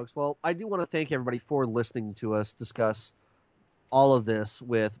right, folks. Well, I do want to thank everybody for listening to us discuss all of this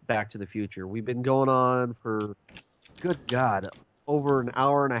with Back to the Future. We've been going on for, good God, over an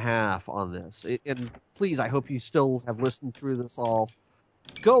hour and a half on this. And please, I hope you still have listened through this all.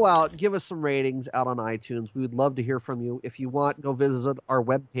 Go out, give us some ratings out on iTunes. We would love to hear from you. If you want, go visit our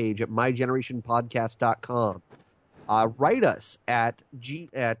webpage at mygenerationpodcast.com. Write us on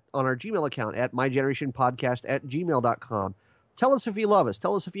our Gmail account at mygenerationpodcast@gmail.com. Tell us if you love us.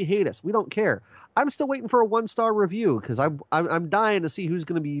 Tell us if you hate us. We don't care. I'm still waiting for a 1-star review because I'm dying to see who's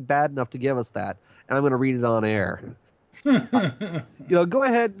going to be bad enough to give us that, and I'm going to read it on air. Go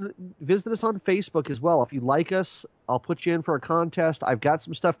ahead and visit us on Facebook as well. If you like us, I'll put you in for a contest. I've got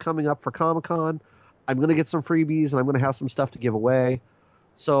some stuff coming up for Comic-Con. I'm going to get some freebies, and I'm going to have some stuff to give away.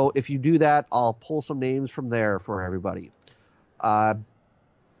 So if you do that, I'll pull some names from there for everybody. That's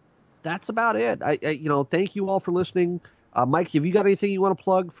about it. Thank you all for listening. Mike, have you got anything you want to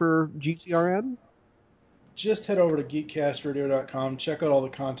plug for GCRN? Just head over to geekcastradio.com. Check out all the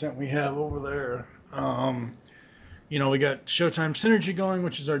content we have over there. We got Showtime Synergy going,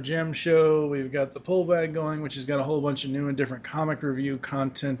 which is our gem show. We've got the Pull Bag going, which has got a whole bunch of new and different comic review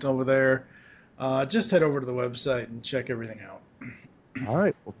content over there. just head over to the website and check everything out. All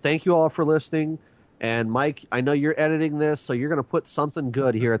right. Well, thank you all for listening. And Mike, I know you're editing this, so you're going to put something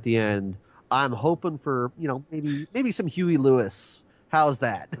good here at the end. I'm hoping for, maybe some Huey Lewis. How's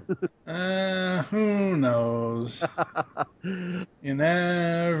that? Who knows? You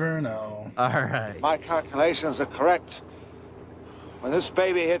never know. All right. My calculations are correct. When this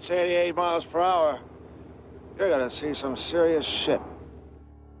baby hits 88 miles per hour, you're gonna see some serious shit.